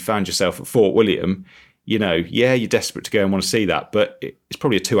up, you found yourself at Fort William, you're desperate to go and want to see that, but it's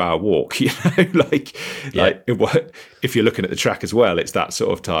probably a 2-hour walk, like if you're looking at the track as well, it's that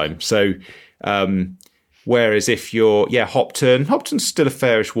sort of time. So, whereas if you're, Hopton's still a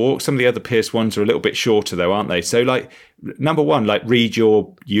fairish walk. Some of the other Pierce ones are a little bit shorter though, aren't they? So, like, number one, like, read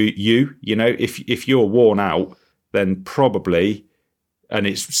if you're worn out, then probably, and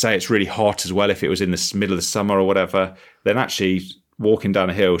it's really hot as well, if it was in the middle of the summer or whatever, then actually walking down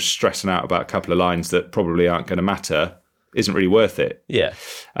a hill stressing out about a couple of lines that probably aren't going to matter isn't really worth it. Yeah.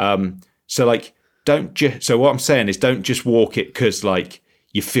 So, like, so what I'm saying is, don't just walk it because, like,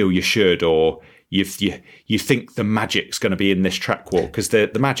 you feel you should, or you think the magic's going to be in this track walk, because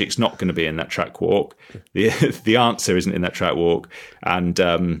the magic's not going to be in that track walk. The answer isn't in that track walk. And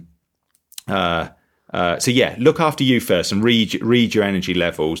so look after you first and read your energy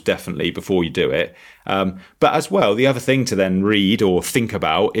levels definitely before you do it. But as well, the other thing to then read or think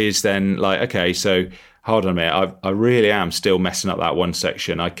about is then, like, okay, so hold on a minute, I really am still messing up that one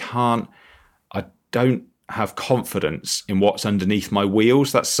section. I don't have confidence in what's underneath my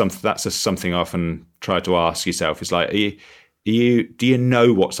wheels. That's something I often try to ask yourself. Is like, do you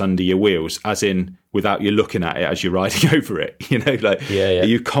know what's under your wheels, as in without you looking at it as you're riding over it? Are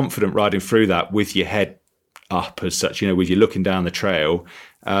you confident riding through that with your head up as such, with you looking down the trail,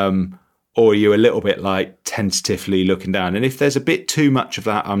 or are you a little bit like tentatively looking down? And if there's a bit too much of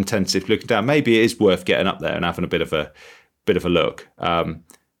that, I'm tentative looking down, maybe it is worth getting up there and having a bit of a look.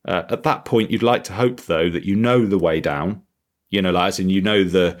 At that point, you'd like to hope, though, that you know the way down, like, as in,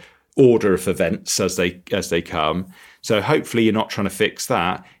 the order of events as they come. So hopefully you're not trying to fix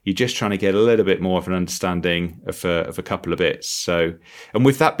that. You're just trying to get a little bit more of an understanding of a couple of bits. So, and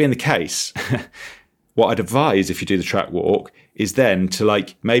with that being the case, what I'd advise if you do the track walk is then to,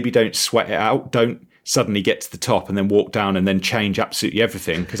 like, maybe don't sweat it out. Don't suddenly get to the top and then walk down and then change absolutely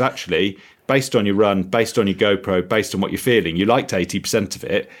everything. Because actually, based on your run, based on your GoPro, based on what you're feeling, you liked 80% of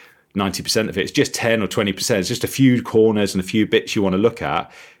it, 90% of it. It's just 10 or 20%. It's just a few corners and a few bits you want to look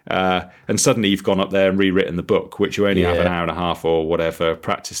at. And suddenly you've gone up there and rewritten the book, which you only have an hour and a half or whatever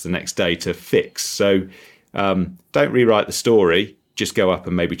practice the next day to fix. So don't rewrite the story. Just go up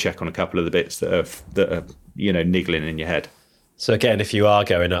and maybe check on a couple of the bits that are niggling in your head. So again, if you are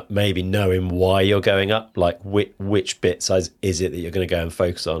going up, maybe knowing why you're going up, like which bits is it that you're going to go and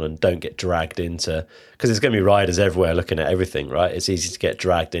focus on, and don't get dragged into, because there's going to be riders everywhere looking at everything, right? It's easy to get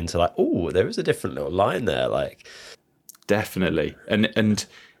dragged into, like, oh, there is a different little line there, like. Definitely. And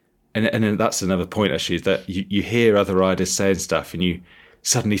that's another point, actually, is that you hear other riders saying stuff and you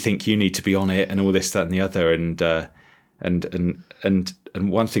suddenly think you need to be on it and all this, that, and the other. And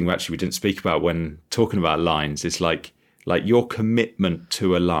one thing we didn't speak about when talking about lines is like your commitment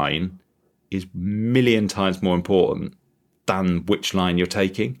to a line is a million times more important than which line you're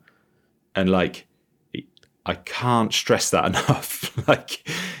taking. And like, I can't stress that enough. like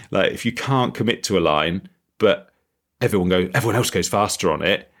if you can't commit to a line, but everyone else goes faster on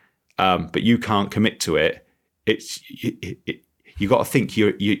it, but you can't commit to it. You got to think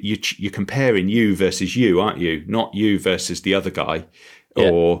you're comparing you versus you, aren't you? Not you versus the other guy,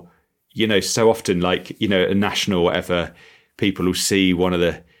 or so often like a national whatever, people will see one of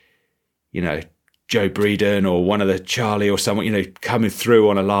the Joe Breeden or one of the Charlie or someone coming through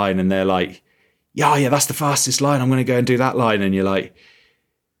on a line, and they're like, yeah, that's the fastest line. I'm going to go and do that line, and you're like,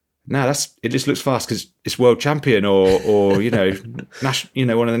 no, it just looks fast because it's world champion or one of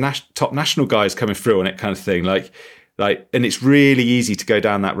the top national guys coming through on it, kind of thing. Like, and it's really easy to go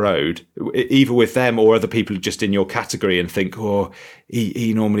down that road, either with them or other people just in your category, and think, oh,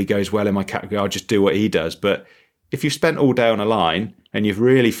 he normally goes well in my category, I'll just do what he does. But if you've spent all day on a line and you're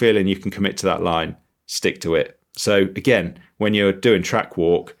really feeling you can commit to that line, stick to it. So again, when you're doing track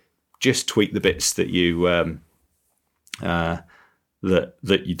walk, just tweak the bits that you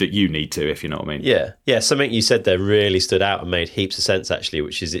that you need to, if you know what I mean. Yeah. Something you said there really stood out and made heaps of sense, actually,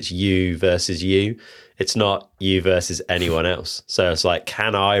 which is it's you versus you. It's not you versus anyone else. So it's like,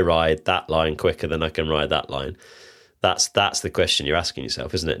 can I ride that line quicker than I can ride that line? That's the question you're asking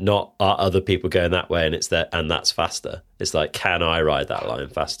yourself, isn't it? Not are other people going that way and that's faster. It's like, can I ride that line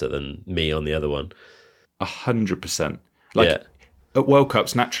faster than me on the other one? 100%. At World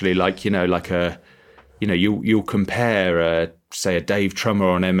Cups, naturally, you'll compare say a Dave Trummer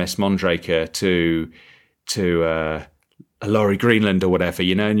on MS Mondraker to a Laurie Greenland or whatever,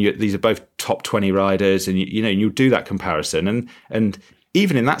 and these are both top 20 riders, and you'll do that comparison, and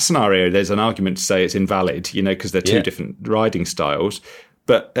even in that scenario, there's an argument to say it's invalid, because they're two different riding styles,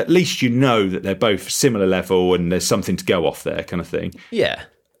 but at least that they're both similar level and there's something to go off there, kind of thing. Yeah.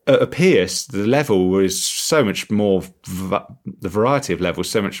 At a Pierce, the level is so much more, the variety of levels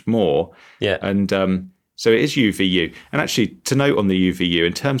so much more. Yeah. And so it is UVU. And actually, to note on the UVU,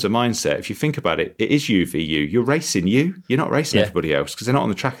 in terms of mindset, if you think about it, it is UVU. You're racing you. You're not racing everybody else because they're not on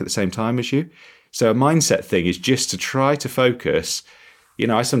the track at the same time as you. So a mindset thing is just to try to focus.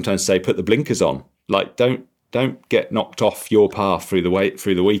 I sometimes say put the blinkers on. Like don't get knocked off your path through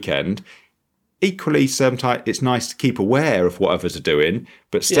the weekend. Equally, sometimes it's nice to keep aware of what others are doing,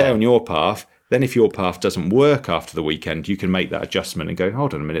 but stay on your path. Then if your path doesn't work after the weekend, you can make that adjustment and go,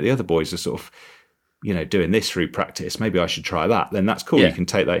 hold on a minute, the other boys are sort of, doing this through practice. Maybe I should try that. Then that's cool. Yeah. You can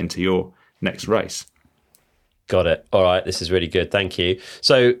take that into your next race. Got it. All right. This is really good. Thank you.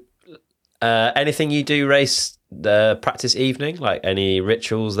 So anything you do race practice evening, like any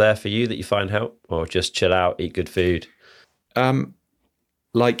rituals there for you that you find help, or just chill out, eat good food? I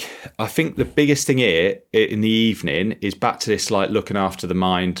think the biggest thing here in the evening is back to this, like looking after the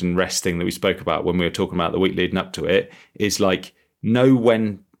mind and resting that we spoke about when we were talking about the week leading up to it, is like know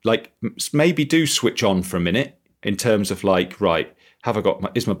when, like maybe do switch on for a minute in terms of like, right,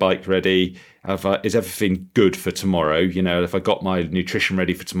 is my bike ready? Is everything good for tomorrow? Have I got my nutrition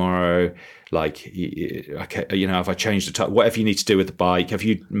ready for tomorrow? Like, okay, have I changed the type? Whatever you need to do with the bike, have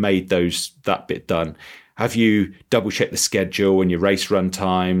you made that bit done? Have you double checked the schedule and your race run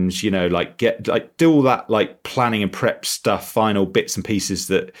times? Do all that like planning and prep stuff, final bits and pieces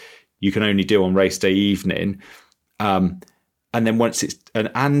that you can only do on race day evening. And then once it's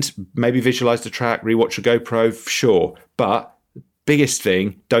and maybe visualize the track, rewatch a GoPro, sure. But biggest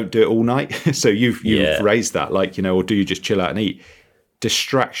thing, don't do it all night. So you've raised that, or do you just chill out and eat?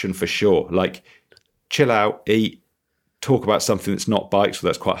 Distraction for sure. Like chill out, eat. Talk about something that's not bikes, so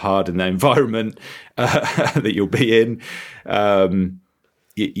that's quite hard in the environment that you'll be in.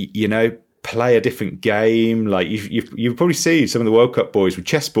 Play a different game. Like you probably see some of the World Cup boys with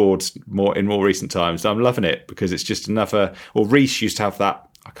chessboards in more recent times. I'm loving it because it's just another. Or Reese used to have that.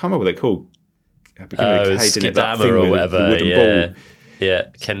 I can't remember what they're called. Skidama or whatever. Yeah,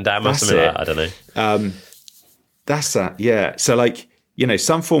 Kendama or something like that. I don't know. That's that. Yeah. So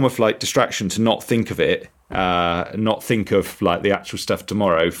some form of like distraction to not think of it. Not think of like the actual stuff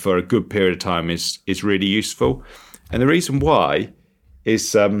tomorrow for a good period of time is really useful. And the reason why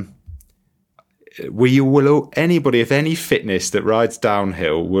is anybody of any fitness that rides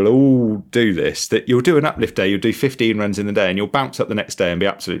downhill will all do this, that you'll do an uplift day, you'll do 15 runs in the day and you'll bounce up the next day and be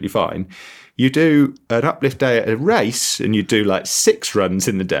absolutely fine. You do an uplift day at a race and you do like 6 runs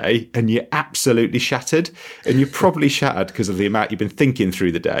in the day and you're absolutely shattered, and you're probably shattered because of the amount you've been thinking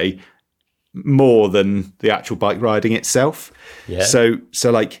through the day more than the actual bike riding itself. Yeah. So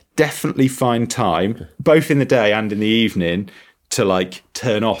like definitely find time both in the day and in the evening to like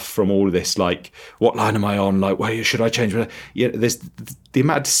turn off from all of this, like what line am I on, like where should I change? There's the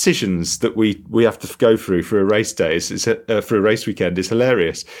amount of decisions that we have to go through for a race day for a race weekend is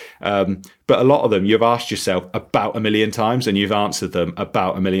hilarious. But a lot of them you've asked yourself about 1 million times, and you've answered them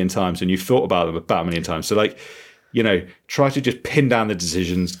about 1 million times, and you've thought about them about 1 million times. So like, try to just pin down the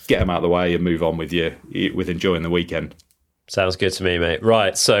decisions, get them out of the way, and move on with enjoying the weekend. Sounds good to me, mate.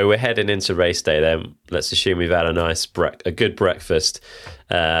 Right, so we're heading into race day then. Let's assume we've had a good breakfast.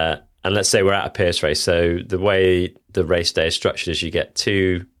 And let's say we're at a Pierce race. So the way the race day is structured is you get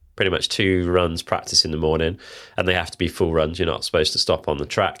pretty much two runs practice in the morning, and they have to be full runs. You're not supposed to stop on the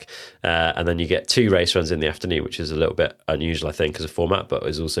track. And then you get 2 race runs in the afternoon, which is a little bit unusual, I think, as a format, but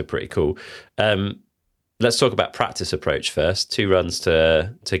is also pretty cool. Let's talk about practice approach first. 2 runs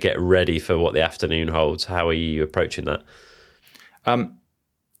to get ready for what the afternoon holds. How are you approaching that?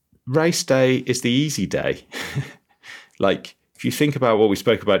 Race day is the easy day. Like, if you think about what we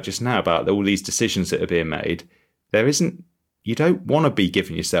spoke about just now, about all these decisions that are being made, you don't want to be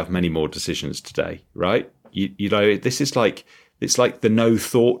giving yourself many more decisions today, right? This is like, it's like the no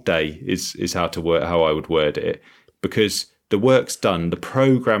thought day is how I would word it, because the work's done, the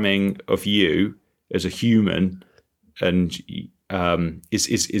programming of you as a human and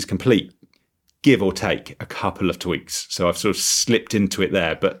is complete. Give or take a couple of tweaks. So I've sort of slipped into it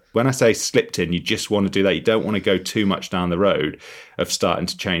there. But when I say slipped in, you just want to do that. You don't want to go too much down the road of starting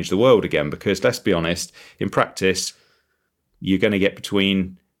to change the world again. Because let's be honest, in practice, you're going to get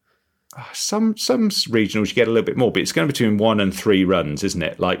between some regionals, you get a little bit more, but it's going to be between 1 and 3 runs, isn't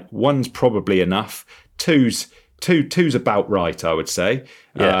it? Like 1's probably enough. Two's about right, I would say.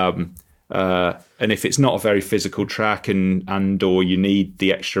 Yeah. And if it's not a very physical track and or you need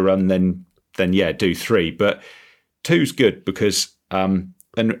the extra run, then yeah, do 3. But 2's good because and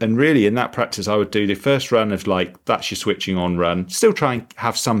really in that practice I would do the first run of like, that's your switching on run. Still try and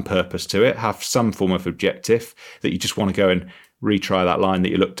have some purpose to it, have some form of objective that you just want to go and retry that line that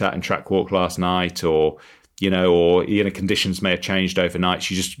you looked at in track walk last night, or conditions may have changed overnight.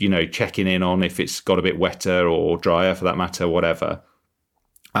 So you just checking in on if it's got a bit wetter or drier for that matter, whatever.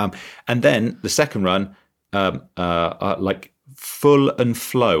 And then the second run, like full and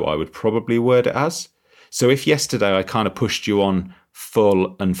flow, I would probably word it as. So if yesterday I kind of pushed you on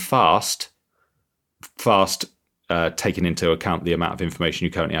full and fast, taking into account the amount of information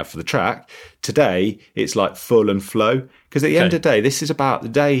you currently have for the track, today it's like full and flow. Because at the end of the day, this is about the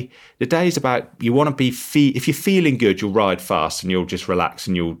day. The day is about, you want to be, if you're feeling good, you'll ride fast and you'll just relax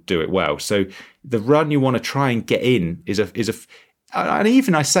and you'll do it well. So the run you want to try and get in is a and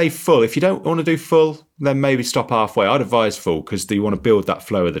even I say full. If you don't want to do full, then maybe stop halfway. I'd advise full because you want to build that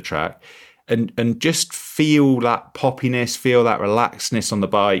flow of the track and just feel that poppiness, feel that relaxedness on the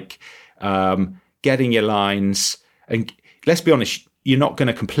bike, getting your lines. And let's be honest, you're not going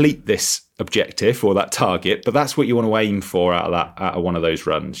to complete this objective or that target, but that's what you want to aim for out of one of those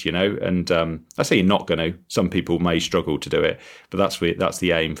runs, And I say you're not going to. Some people may struggle to do it, but that's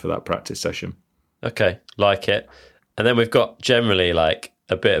the aim for that practice session. Okay, like it. And then we've got generally like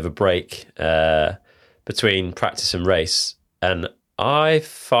a bit of a break between practice and race. And I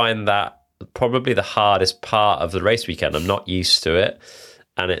find that probably the hardest part of the race weekend. I'm not used to it.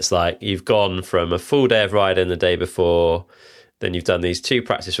 And it's like you've gone from a full day of riding the day before, then you've done these 2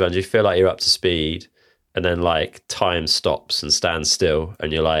 practice runs, you feel like you're up to speed, and then like time stops and stands still,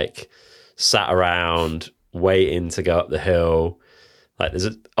 and you're like sat around waiting to go up the hill. Like there's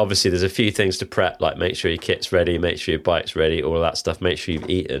a few things to prep, like make sure your kit's ready, make sure your bike's ready, all of that stuff, make sure you've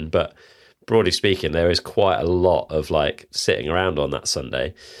eaten. But broadly speaking, there is quite a lot of like sitting around on that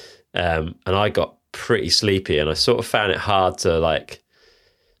Sunday. And I got pretty sleepy and I sort of found it hard to like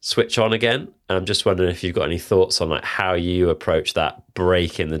switch on again. And I'm just wondering if you've got any thoughts on like how you approach that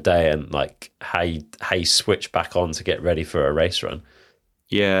break in the day and like how you switch back on to get ready for a race run.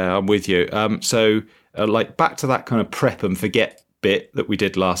 Yeah, I'm with you. So like back to that kind of prep and forget bit that we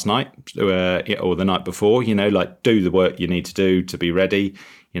did last night or the night before, like do the work you need to do to be ready,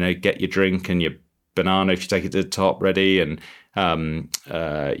 get your drink and your banana if you take it to the top ready, and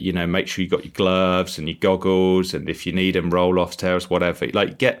make sure you got your gloves and your goggles, and if you need them, roll off tails, whatever,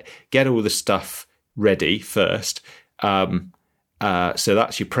 like get all the stuff ready first. So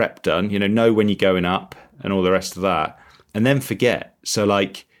that's your prep done, know when you're going up and all the rest of that, and then forget. So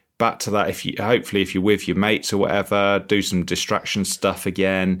like back to that, if you're with your mates or whatever, do some distraction stuff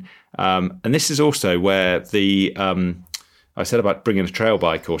again. And this is also where the I said about bringing a trail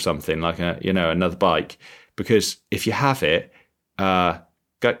bike or something like another bike, because if you have it,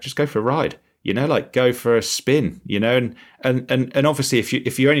 just go for a ride. Like go for a spin. And obviously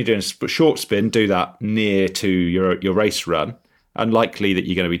if you're only doing a short spin, do that near to your race run. Unlikely that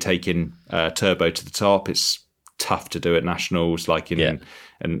you're going to be taking turbo to the top. It's tough to do at nationals, like Yeah.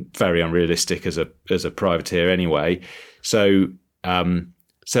 and very unrealistic as a privateer anyway. So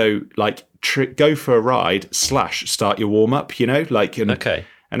like go for a ride / start your warm up, like Okay.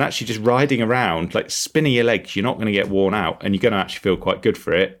 and actually just riding around, like spinning your legs, you're not going to get worn out, and you're going to actually feel quite good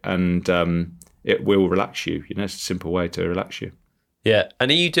for it, and it will relax you. It's a simple way to relax you. Yeah. And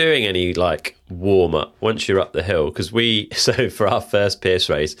are you doing any like warm up once you're up the hill? Because so for our first Pierce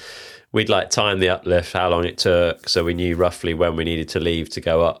race, we'd like time the uplift, how long it took, so we knew roughly when we needed to leave to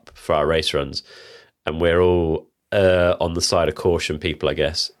go up for our race runs. And we're all on the side of caution people, I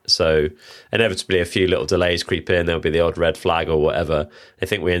guess. So inevitably a few little delays creep in. There'll be the odd red flag or whatever. I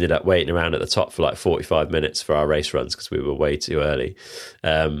think we ended up waiting around at the top for like 45 minutes for our race runs because we were way too early.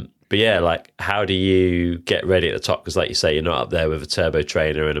 But yeah, like how do you get ready at the top? Because like you say, you're not up there with a turbo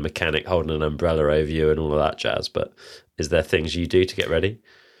trainer and a mechanic holding an umbrella over you and all of that jazz. But is there things you do to get ready?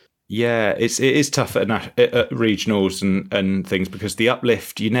 Yeah, it is tough at regionals and things, because the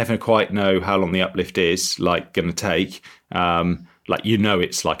uplift, you never quite know how long the uplift is like going to take. Like,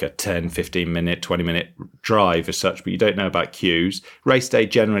 it's like a 10, 15 minute, 20 minute drive as such, but you don't know about queues. Race day,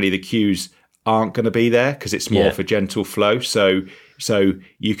 generally the queues aren't going to be there because it's more of a gentle flow. So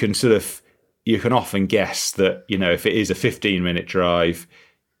you can you can often guess that, if it is a 15-minute drive,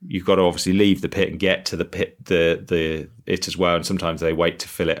 you've got to obviously leave the pit and get to the pit, it as well. And sometimes they wait to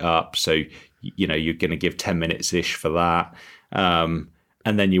fill it up. So, you're going to give 10 minutes ish for that. And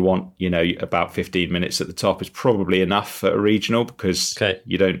then you want, about 15 minutes at the top is probably enough at a regional, because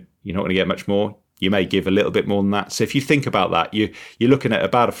you're not going to get much more. You may give a little bit more than that. So if you think about that, you're looking at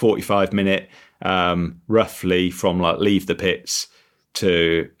about a 45-minute, roughly, from like leave the pits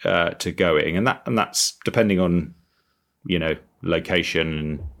to going, and that's depending on, location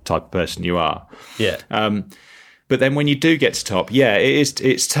and type of person you are. Yeah. But then when you do get to top,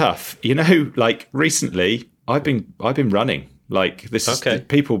 it's tough. Like recently, I've been running. Like this,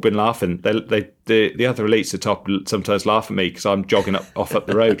 people have been laughing. The other elites at top sometimes laugh at me because I'm jogging off up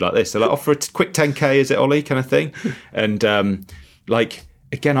the road like this. They're like, "Oh, for a quick 10k, is it, Ollie?" kind of thing. And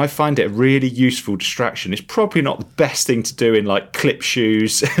again, I find it a really useful distraction. It's probably not the best thing to do in like clip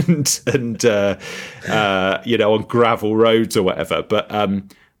shoes and on gravel roads or whatever. But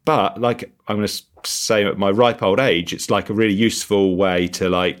like I'm going to say, at my ripe old age, it's like a really useful way to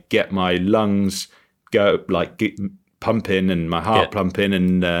like get my lungs pumping and my heart pumping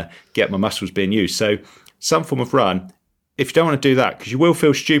and get my muscles being used. So some form of run. If you don't want to do that, because you will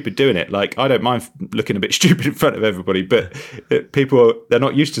feel stupid doing it. Like, I don't mind looking a bit stupid in front of everybody, but they're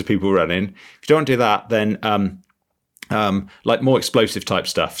not used to people running. If you don't want to do that, then like more explosive type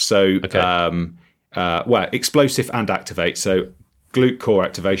stuff. So, explosive and activate. So glute core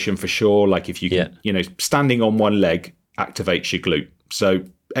activation for sure. Like if you can, standing on one leg activates your glute. So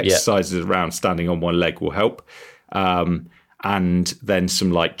exercises around standing on one leg will help. And then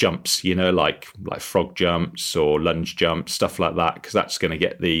some like jumps, like frog jumps or lunge jumps, stuff like that, because that's going to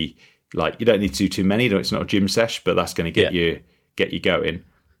get you don't need to do too many. It's not a gym sesh, but that's going to get you going.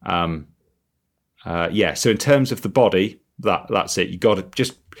 So in terms of the body, that's it. You got to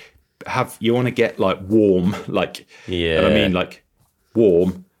just you want to get like warm, like, and I mean like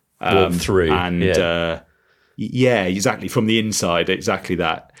warm through, and exactly, from the inside, exactly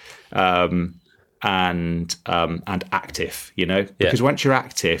that. And active, because once you're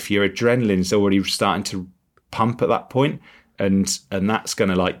active, your adrenaline's already starting to pump at that point, and that's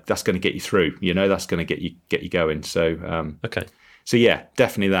gonna get you through, that's gonna get you going. So so yeah,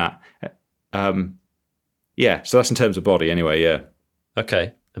 definitely that. So that's in terms of body anyway. And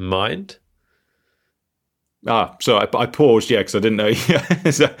mind. So I paused, because I didn't know.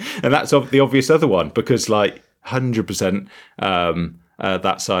 And that's the obvious other one, because like 100%.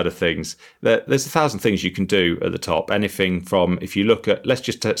 That side of things. There's 1,000 things you can do at the top. Anything from, if you look at, let's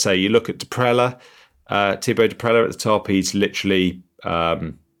just say you look at Thibaut Deprella at the top, he's literally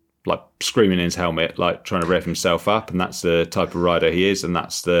like screaming in his helmet, like trying to rev himself up, and that's the type of rider he is, and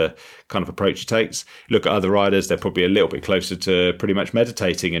that's the kind of approach he takes. Look at other riders, they're probably a little bit closer to pretty much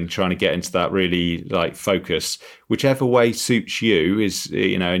meditating and trying to get into that really like focus. Whichever way suits you is,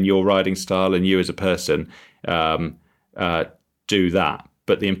 in your riding style and you as a person, do that.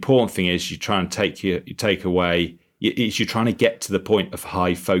 But the important thing is you're trying to you're trying to get to the point of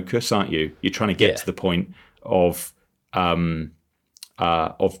high focus, aren't you? You're trying to get to the point of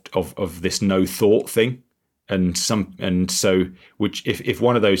this no thought thing, and so which if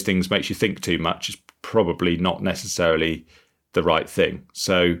one of those things makes you think too much, is probably not necessarily the right thing.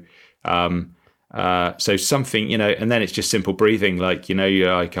 So so something, and then it's just simple breathing. Like,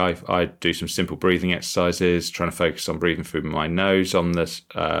 I do some simple breathing exercises, trying to focus on breathing through my nose on the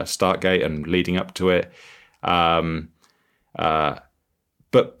start gate and leading up to it. But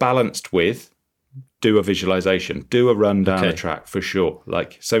balanced with, do a visualization, do a run down the track for sure.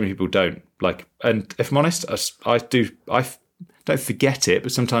 Like so many people don't like, and if I'm honest, I don't forget it,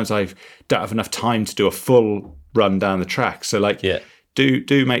 but sometimes I don't have enough time to do a full run down the track. So like,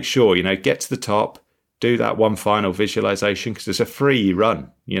 do make sure, get to the top, do that one final visualization, because it's a free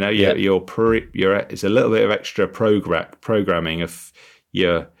run. It's a little bit of extra programming of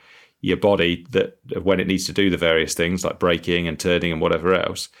your body that when it needs to do the various things like braking and turning and whatever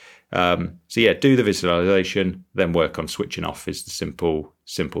else. Do the visualization, then work on switching off is the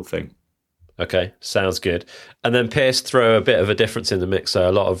simple thing. Okay, sounds good. And then Pierce throw a bit of a difference in the mix. So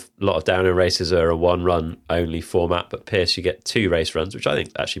a lot of downhill races are a one run only format, but Pierce, you get 2 race runs, which I think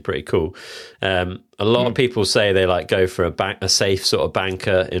is actually pretty cool. A lot of people say they like go for a safe sort of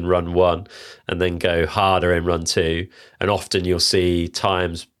banker in run 1 and then go harder in run 2. And often you'll see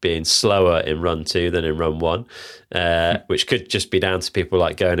times being slower in run 2 than in run 1, which could just be down to people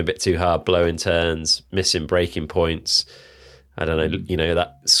like going a bit too hard, blowing turns, missing braking points. I don't know,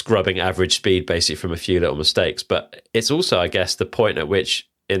 that scrubbing average speed basically from a few little mistakes. But it's also, I guess, the point at which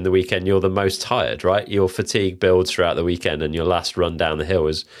in the weekend you're the most tired, right? Your fatigue builds throughout the weekend, and your last run down the hill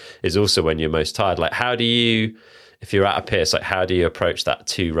is also when you're most tired. Like, how do you, if you're at a Pierce, like how do you approach that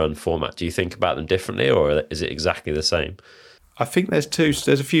 2-run format? Do you think about them differently, or is it exactly the same? I think there's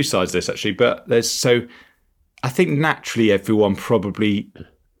a few sides to this actually, but I think naturally everyone probably,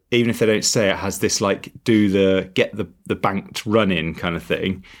 even if they don't say it, has this like get the banked run in kind of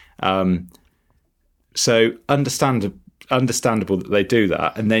thing. So understandable that they do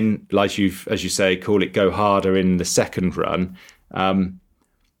that, and then like as you say, call it go harder in the second run. But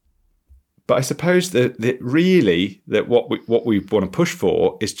I suppose that what we want to push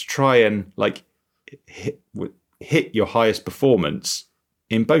for is to try and like hit your highest performance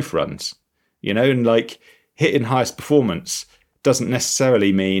in both runs, and like hitting highest performance doesn't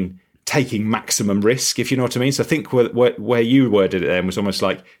necessarily mean taking maximum risk, if you know what I mean. So I think where you worded it then was almost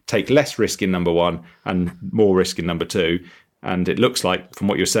like take less risk in number 1 and more risk in number 2. And it looks like, from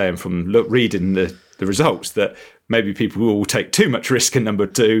what you're saying, from reading the results, that maybe people will take too much risk in number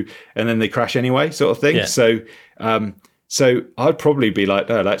 2 and then they crash anyway, sort of thing. Yeah. So I'd probably be like,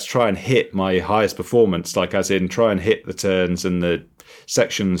 no, let's try and hit my highest performance, like as in try and hit the turns and the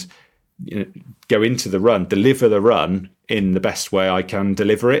sections, go into the run, deliver the run in the best way I can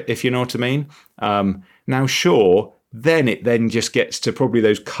deliver it, if you know what I mean. Now, sure, then it then just gets to probably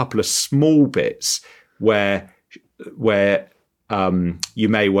those couple of small bits where you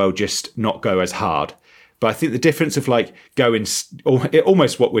may well just not go as hard. But I think the difference of like going,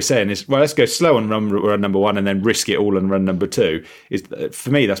 almost what we're saying is, well, let's go slow on run number 1 and then risk it all on run number 2. Is, for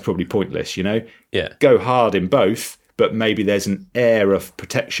me, that's probably pointless. Yeah. Go hard in both, but maybe there's an air of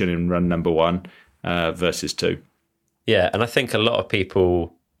protection in run number 1 versus 2. Yeah, and I think a lot of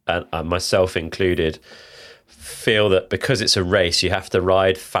people, and myself included, feel that because it's a race, you have to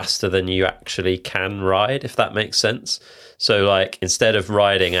ride faster than you actually can ride, if that makes sense. So like, instead of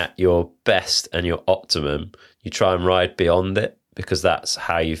riding at your best and your optimum, you try and ride beyond it, because that's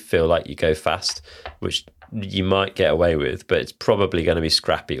how you feel like you go fast, which you might get away with, but it's probably going to be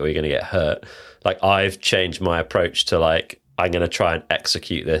scrappy or you're going to get hurt. Like, I've changed my approach to like, I'm going to try and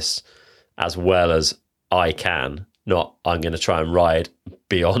execute this as well as I can, not I'm going to try and ride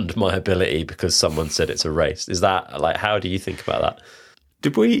beyond my ability because someone said it's a race. Is that like, how do you think about that?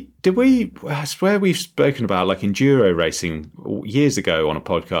 Did we, I swear we've spoken about like enduro racing years ago on a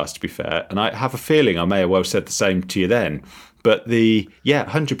podcast, to be fair. And I have a feeling I may have well said the same to you then, but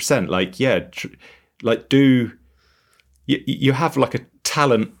 100%, like, you have like a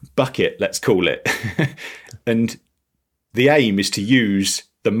talent bucket, let's call it. And the aim is to use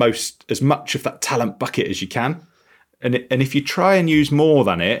as much of that talent bucket as you can. And if you try and use more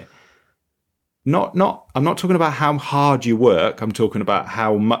than it, I'm not talking about how hard you work. I'm talking about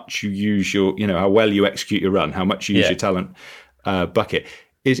how much you use how well you execute your run, how much you use your talent bucket.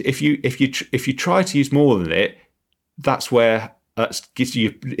 Is if you try to use more than it, that's where that gives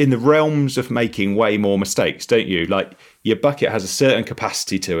you in the realms of making way more mistakes, don't you? Like, your bucket has a certain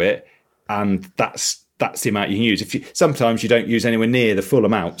capacity to it, and that's the amount you can use. Sometimes you don't use anywhere near the full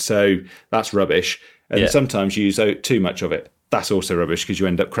amount, so that's rubbish. And sometimes you use too much of it. That's also rubbish because you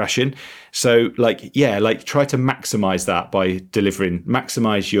end up crashing. So try to maximize that by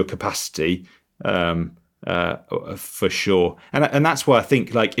maximize your capacity for sure. And that's why I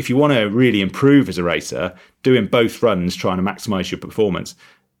think, like, if you want to really improve as a racer, doing both runs, trying to maximize your performance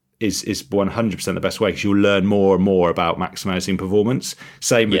is 100% the best way, because you'll learn more and more about maximizing performance.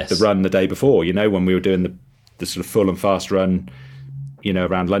 Same with the run the day before, when we were doing the sort of full and fast run,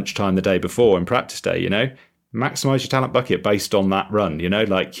 around lunchtime the day before in practice day, maximize your talent bucket based on that run,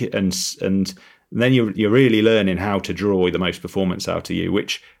 like, and then you're really learning how to draw the most performance out of you,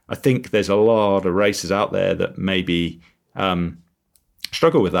 which I think there's a lot of racers out there that maybe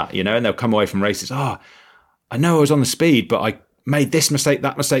struggle with that, and they'll come away from races, I know I was on the speed, but I made this mistake,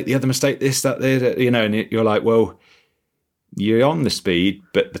 that mistake, the other mistake, this, that, and you're like, well, you're on the speed,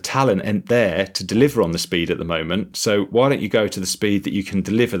 but the talent ain't there to deliver on the speed at the moment. So why don't you go to the speed that you can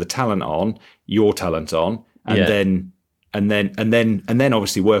deliver the talent on, your talent on, and then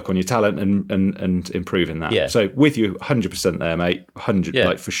obviously work on your talent and improve in that. Yeah. So with you 100% there, mate. 100,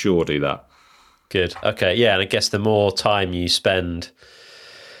 like for sure do that. Good. Okay. Yeah. And I guess the more time you spend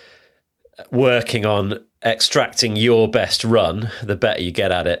working on extracting your best run, the better you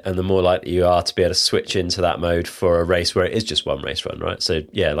get at it, and the more likely you are to be able to switch into that mode for a race where it is just one race run, right? So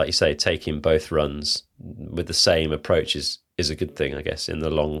yeah, like you say, taking both runs with the same approach is a good thing, I guess, in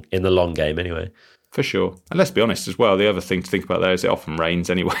the long game anyway. For sure. And let's be honest as well, the other thing to think about there is it often rains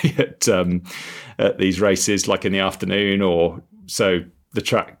anyway at these races, like in the afternoon, or so the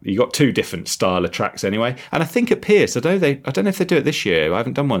track, you got two different style of tracks anyway. And I think at Pierce, I don't know if they do it this year. I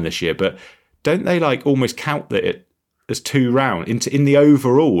haven't done one this year, but don't they like almost count that there's 2 rounds in the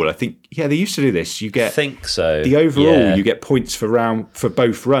overall? I think, they used to do this. You get, I think so. The overall, you get points for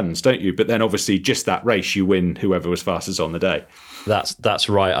both runs, don't you? But then obviously just that race, you win whoever was fastest on the day. That's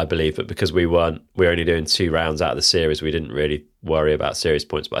right, I believe. But because we're only doing 2 rounds out of the series, we didn't really worry about series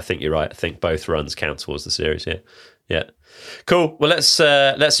points. But I think you're right. I think both runs count towards the series. Yeah. Cool. Well, let's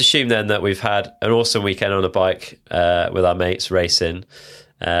assume then that we've had an awesome weekend on a bike with our mates racing.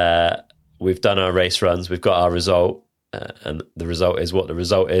 We've done our race runs. We've got our result, and the result is what the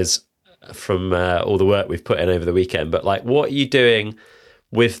result is from all the work we've put in over the weekend. But like, what are you doing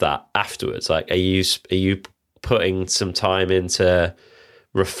with that afterwards? Like, are you putting some time into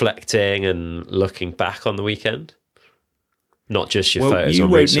reflecting and looking back on the weekend? Not just your photos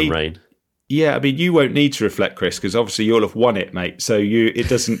on Roots and Rain. Yeah, I mean, you won't need to reflect, Chris, because obviously you'll have won it, mate. So you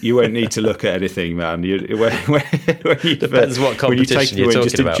won't need to look at anything, man. Depends what competition you're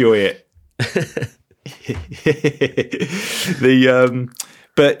talking about. Enjoy it.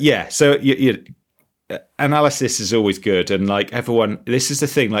 But yeah, so analysis is always good, and like everyone, this is the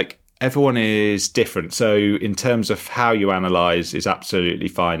thing, like everyone is different. So in terms of how you analyze is absolutely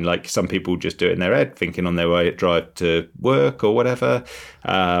fine. Like some people just do it in their head, thinking on their way drive to work or whatever.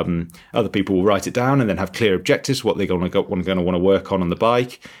 Other people will write it down and then have clear objectives, what they're going to want to work on the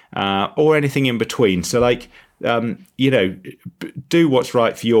bike, or anything in between. So like, do what's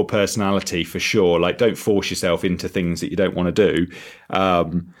right for your personality for sure. Like, don't force yourself into things that you don't want to do.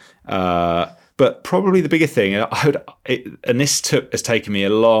 But probably the bigger thing, and this has taken me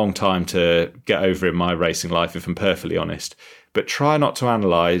a long time to get over in my racing life, if I'm perfectly honest, but try not to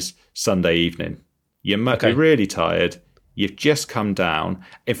analyse Sunday evening. You're really tired. You've just come down.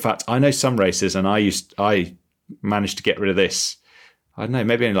 In fact, I know some races, and I managed to get rid of this, I don't know,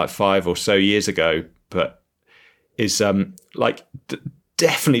 maybe only like 5 or so years ago, but is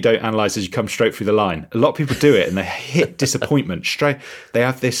definitely don't analyse as you come straight through the line. A lot of people do it and they hit disappointment straight. They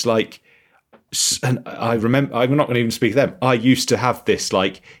have this like, and I remember, I'm not going to even speak to them. I used to have this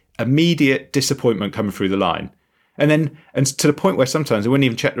like immediate disappointment coming through the line. And to the point where sometimes I wouldn't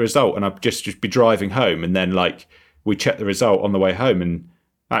even check the result, and I'd just be driving home, and then like we check the result on the way home, and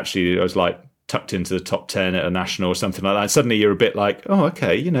actually I was like tucked into the top 10 at a national or something like that. And suddenly you're a bit like, oh,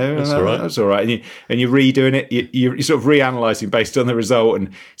 okay, that's all right. That's all right. And you're redoing it. You're sort of reanalyzing based on the result, and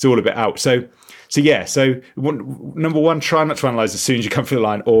it's all a bit out. So number one, try not to analyse as soon as you come through the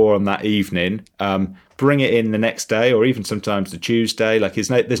line or on that evening. Bring it in the next day, or even sometimes the Tuesday. Like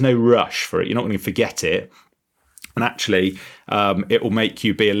there's no rush for it. You're not going to forget it. And actually, it will make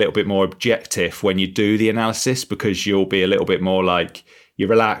you be a little bit more objective when you do the analysis, because you'll be a little bit more like you're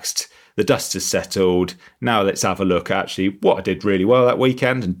relaxed. The dust has settled. Now let's have a look at actually what I did really well that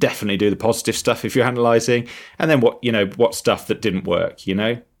weekend, and definitely do the positive stuff if you're analysing. And then what stuff that didn't work,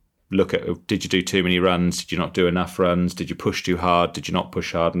 Look at, did you do too many runs? Did you not do enough runs? Did you push too hard? Did you not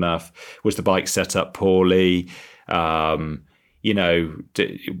push hard enough? Was the bike set up poorly? Was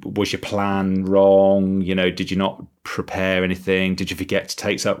your plan wrong? Did you not prepare anything? Did you forget to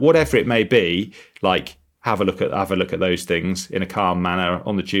take something? Whatever it may be, like have a look at those things in a calm manner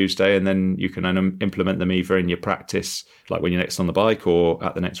on the Tuesday, and then you can implement them either in your practice, like when you're next on the bike, or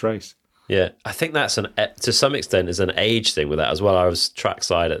at the next race. Yeah, I think that's to some extent is an age thing with that as well. I was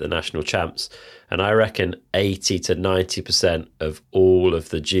trackside at the national champs, and I reckon 80 to 90% of all of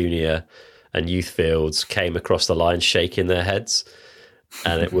the junior and youth fields came across the line shaking their heads.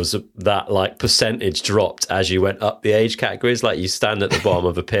 And it was that like percentage dropped as you went up the age categories. Like you stand at the bottom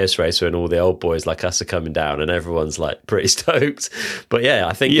of a Pierce racer and all the old boys like us are coming down and everyone's like pretty stoked. But yeah,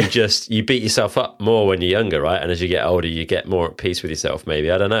 I think you beat yourself up more when you're younger, right? And as you get older, you get more at peace with yourself,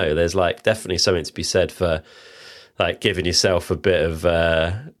 maybe. I don't know. There's like definitely something to be said for like giving yourself a bit of,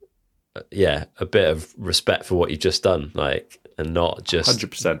 a bit of respect for what you've just done, like, and not just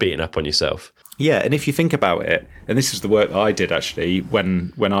 100%. beating up on yourself. Yeah, and if you think about it, and this is the work that I did actually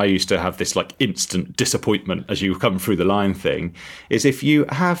when I used to have this like instant disappointment as you come through the line thing, is if you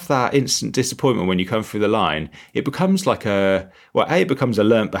have that instant disappointment when you come through the line, it becomes like it becomes a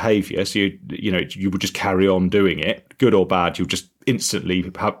learnt behaviour. So you will just carry on doing it, good or bad. You'll just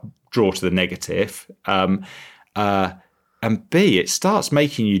instantly draw to the negative, and B, it starts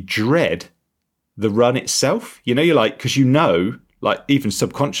making you dread the run itself. You're like, because like even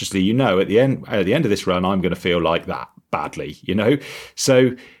subconsciously, at the end of this run, I'm going to feel like that badly,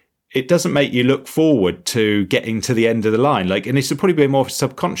 So it doesn't make you look forward to getting to the end of the line. Like, and it's probably a bit more of a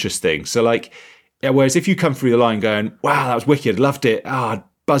subconscious thing. So like, whereas if you come through the line going, wow, that was wicked, loved it,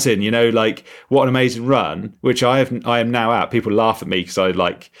 buzzing, like what an amazing run, which I am now at. People laugh at me because I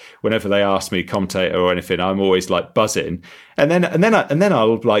like whenever they ask me commentator or anything, I'm always like buzzing, and then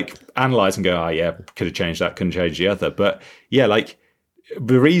I'll like analyze and go, oh yeah, could have changed that, couldn't change the other. But yeah, like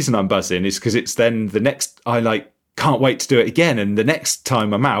the reason I'm buzzing is because it's then the next, I like can't wait to do it again, and the next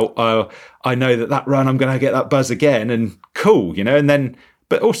time I'm out, I know that run I'm going to get that buzz again, and cool, and then.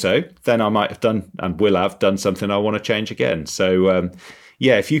 But also, then I might have done and will have done something I want to change again. So,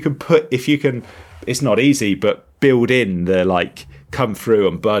 yeah, if you can, it's not easy, but build in the like come through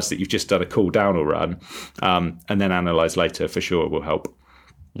and buzz that you've just done a cool down or run, and then analyze later, for sure will help.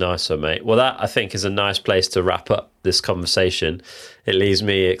 Nice one, mate. Well, that I think is a nice place to wrap up this conversation. It leaves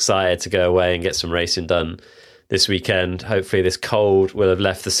me excited to go away and get some racing done this weekend. Hopefully this cold will have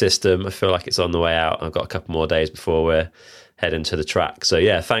left the system. I feel like it's on the way out. I've got a couple more days before we're heading to the track. So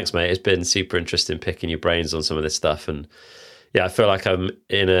yeah, thanks, mate. It's been super interesting picking your brains on some of this stuff. And yeah, I feel like I'm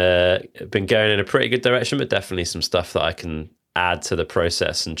been going in a pretty good direction, but definitely some stuff that I can add to the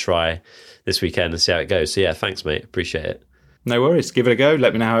process and try this weekend and see how it goes. So yeah, thanks, mate. Appreciate it. No worries. Give it a go.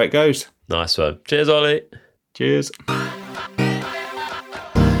 Let me know how it goes. Nice one. Cheers, Ollie. Cheers.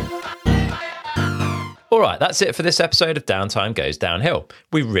 All right, that's it for this episode of Downtime Goes Downhill.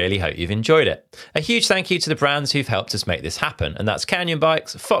 We really hope you've enjoyed it. A huge thank you to the brands who've helped us make this happen, and that's Canyon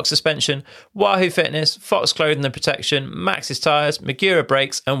Bikes, Fox Suspension, Wahoo Fitness, Fox Clothing and Protection, Maxxis Tyres, Magura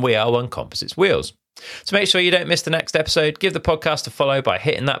Brakes, and We Are One Composites Wheels. To make sure you don't miss the next episode, give the podcast a follow by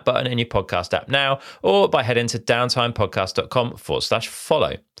hitting that button in your podcast app now, or by heading to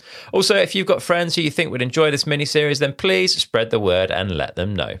downtimepodcast.com/follow. Also, if you've got friends who you think would enjoy this mini-series, then please spread the word and let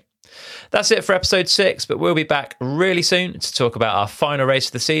them know. That's it for episode 6, but we'll be back really soon to talk about our final race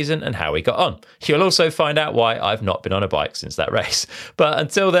of the season and how we got on. You'll also find out why I've not been on a bike since that race. But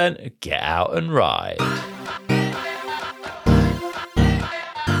until then, get out and ride.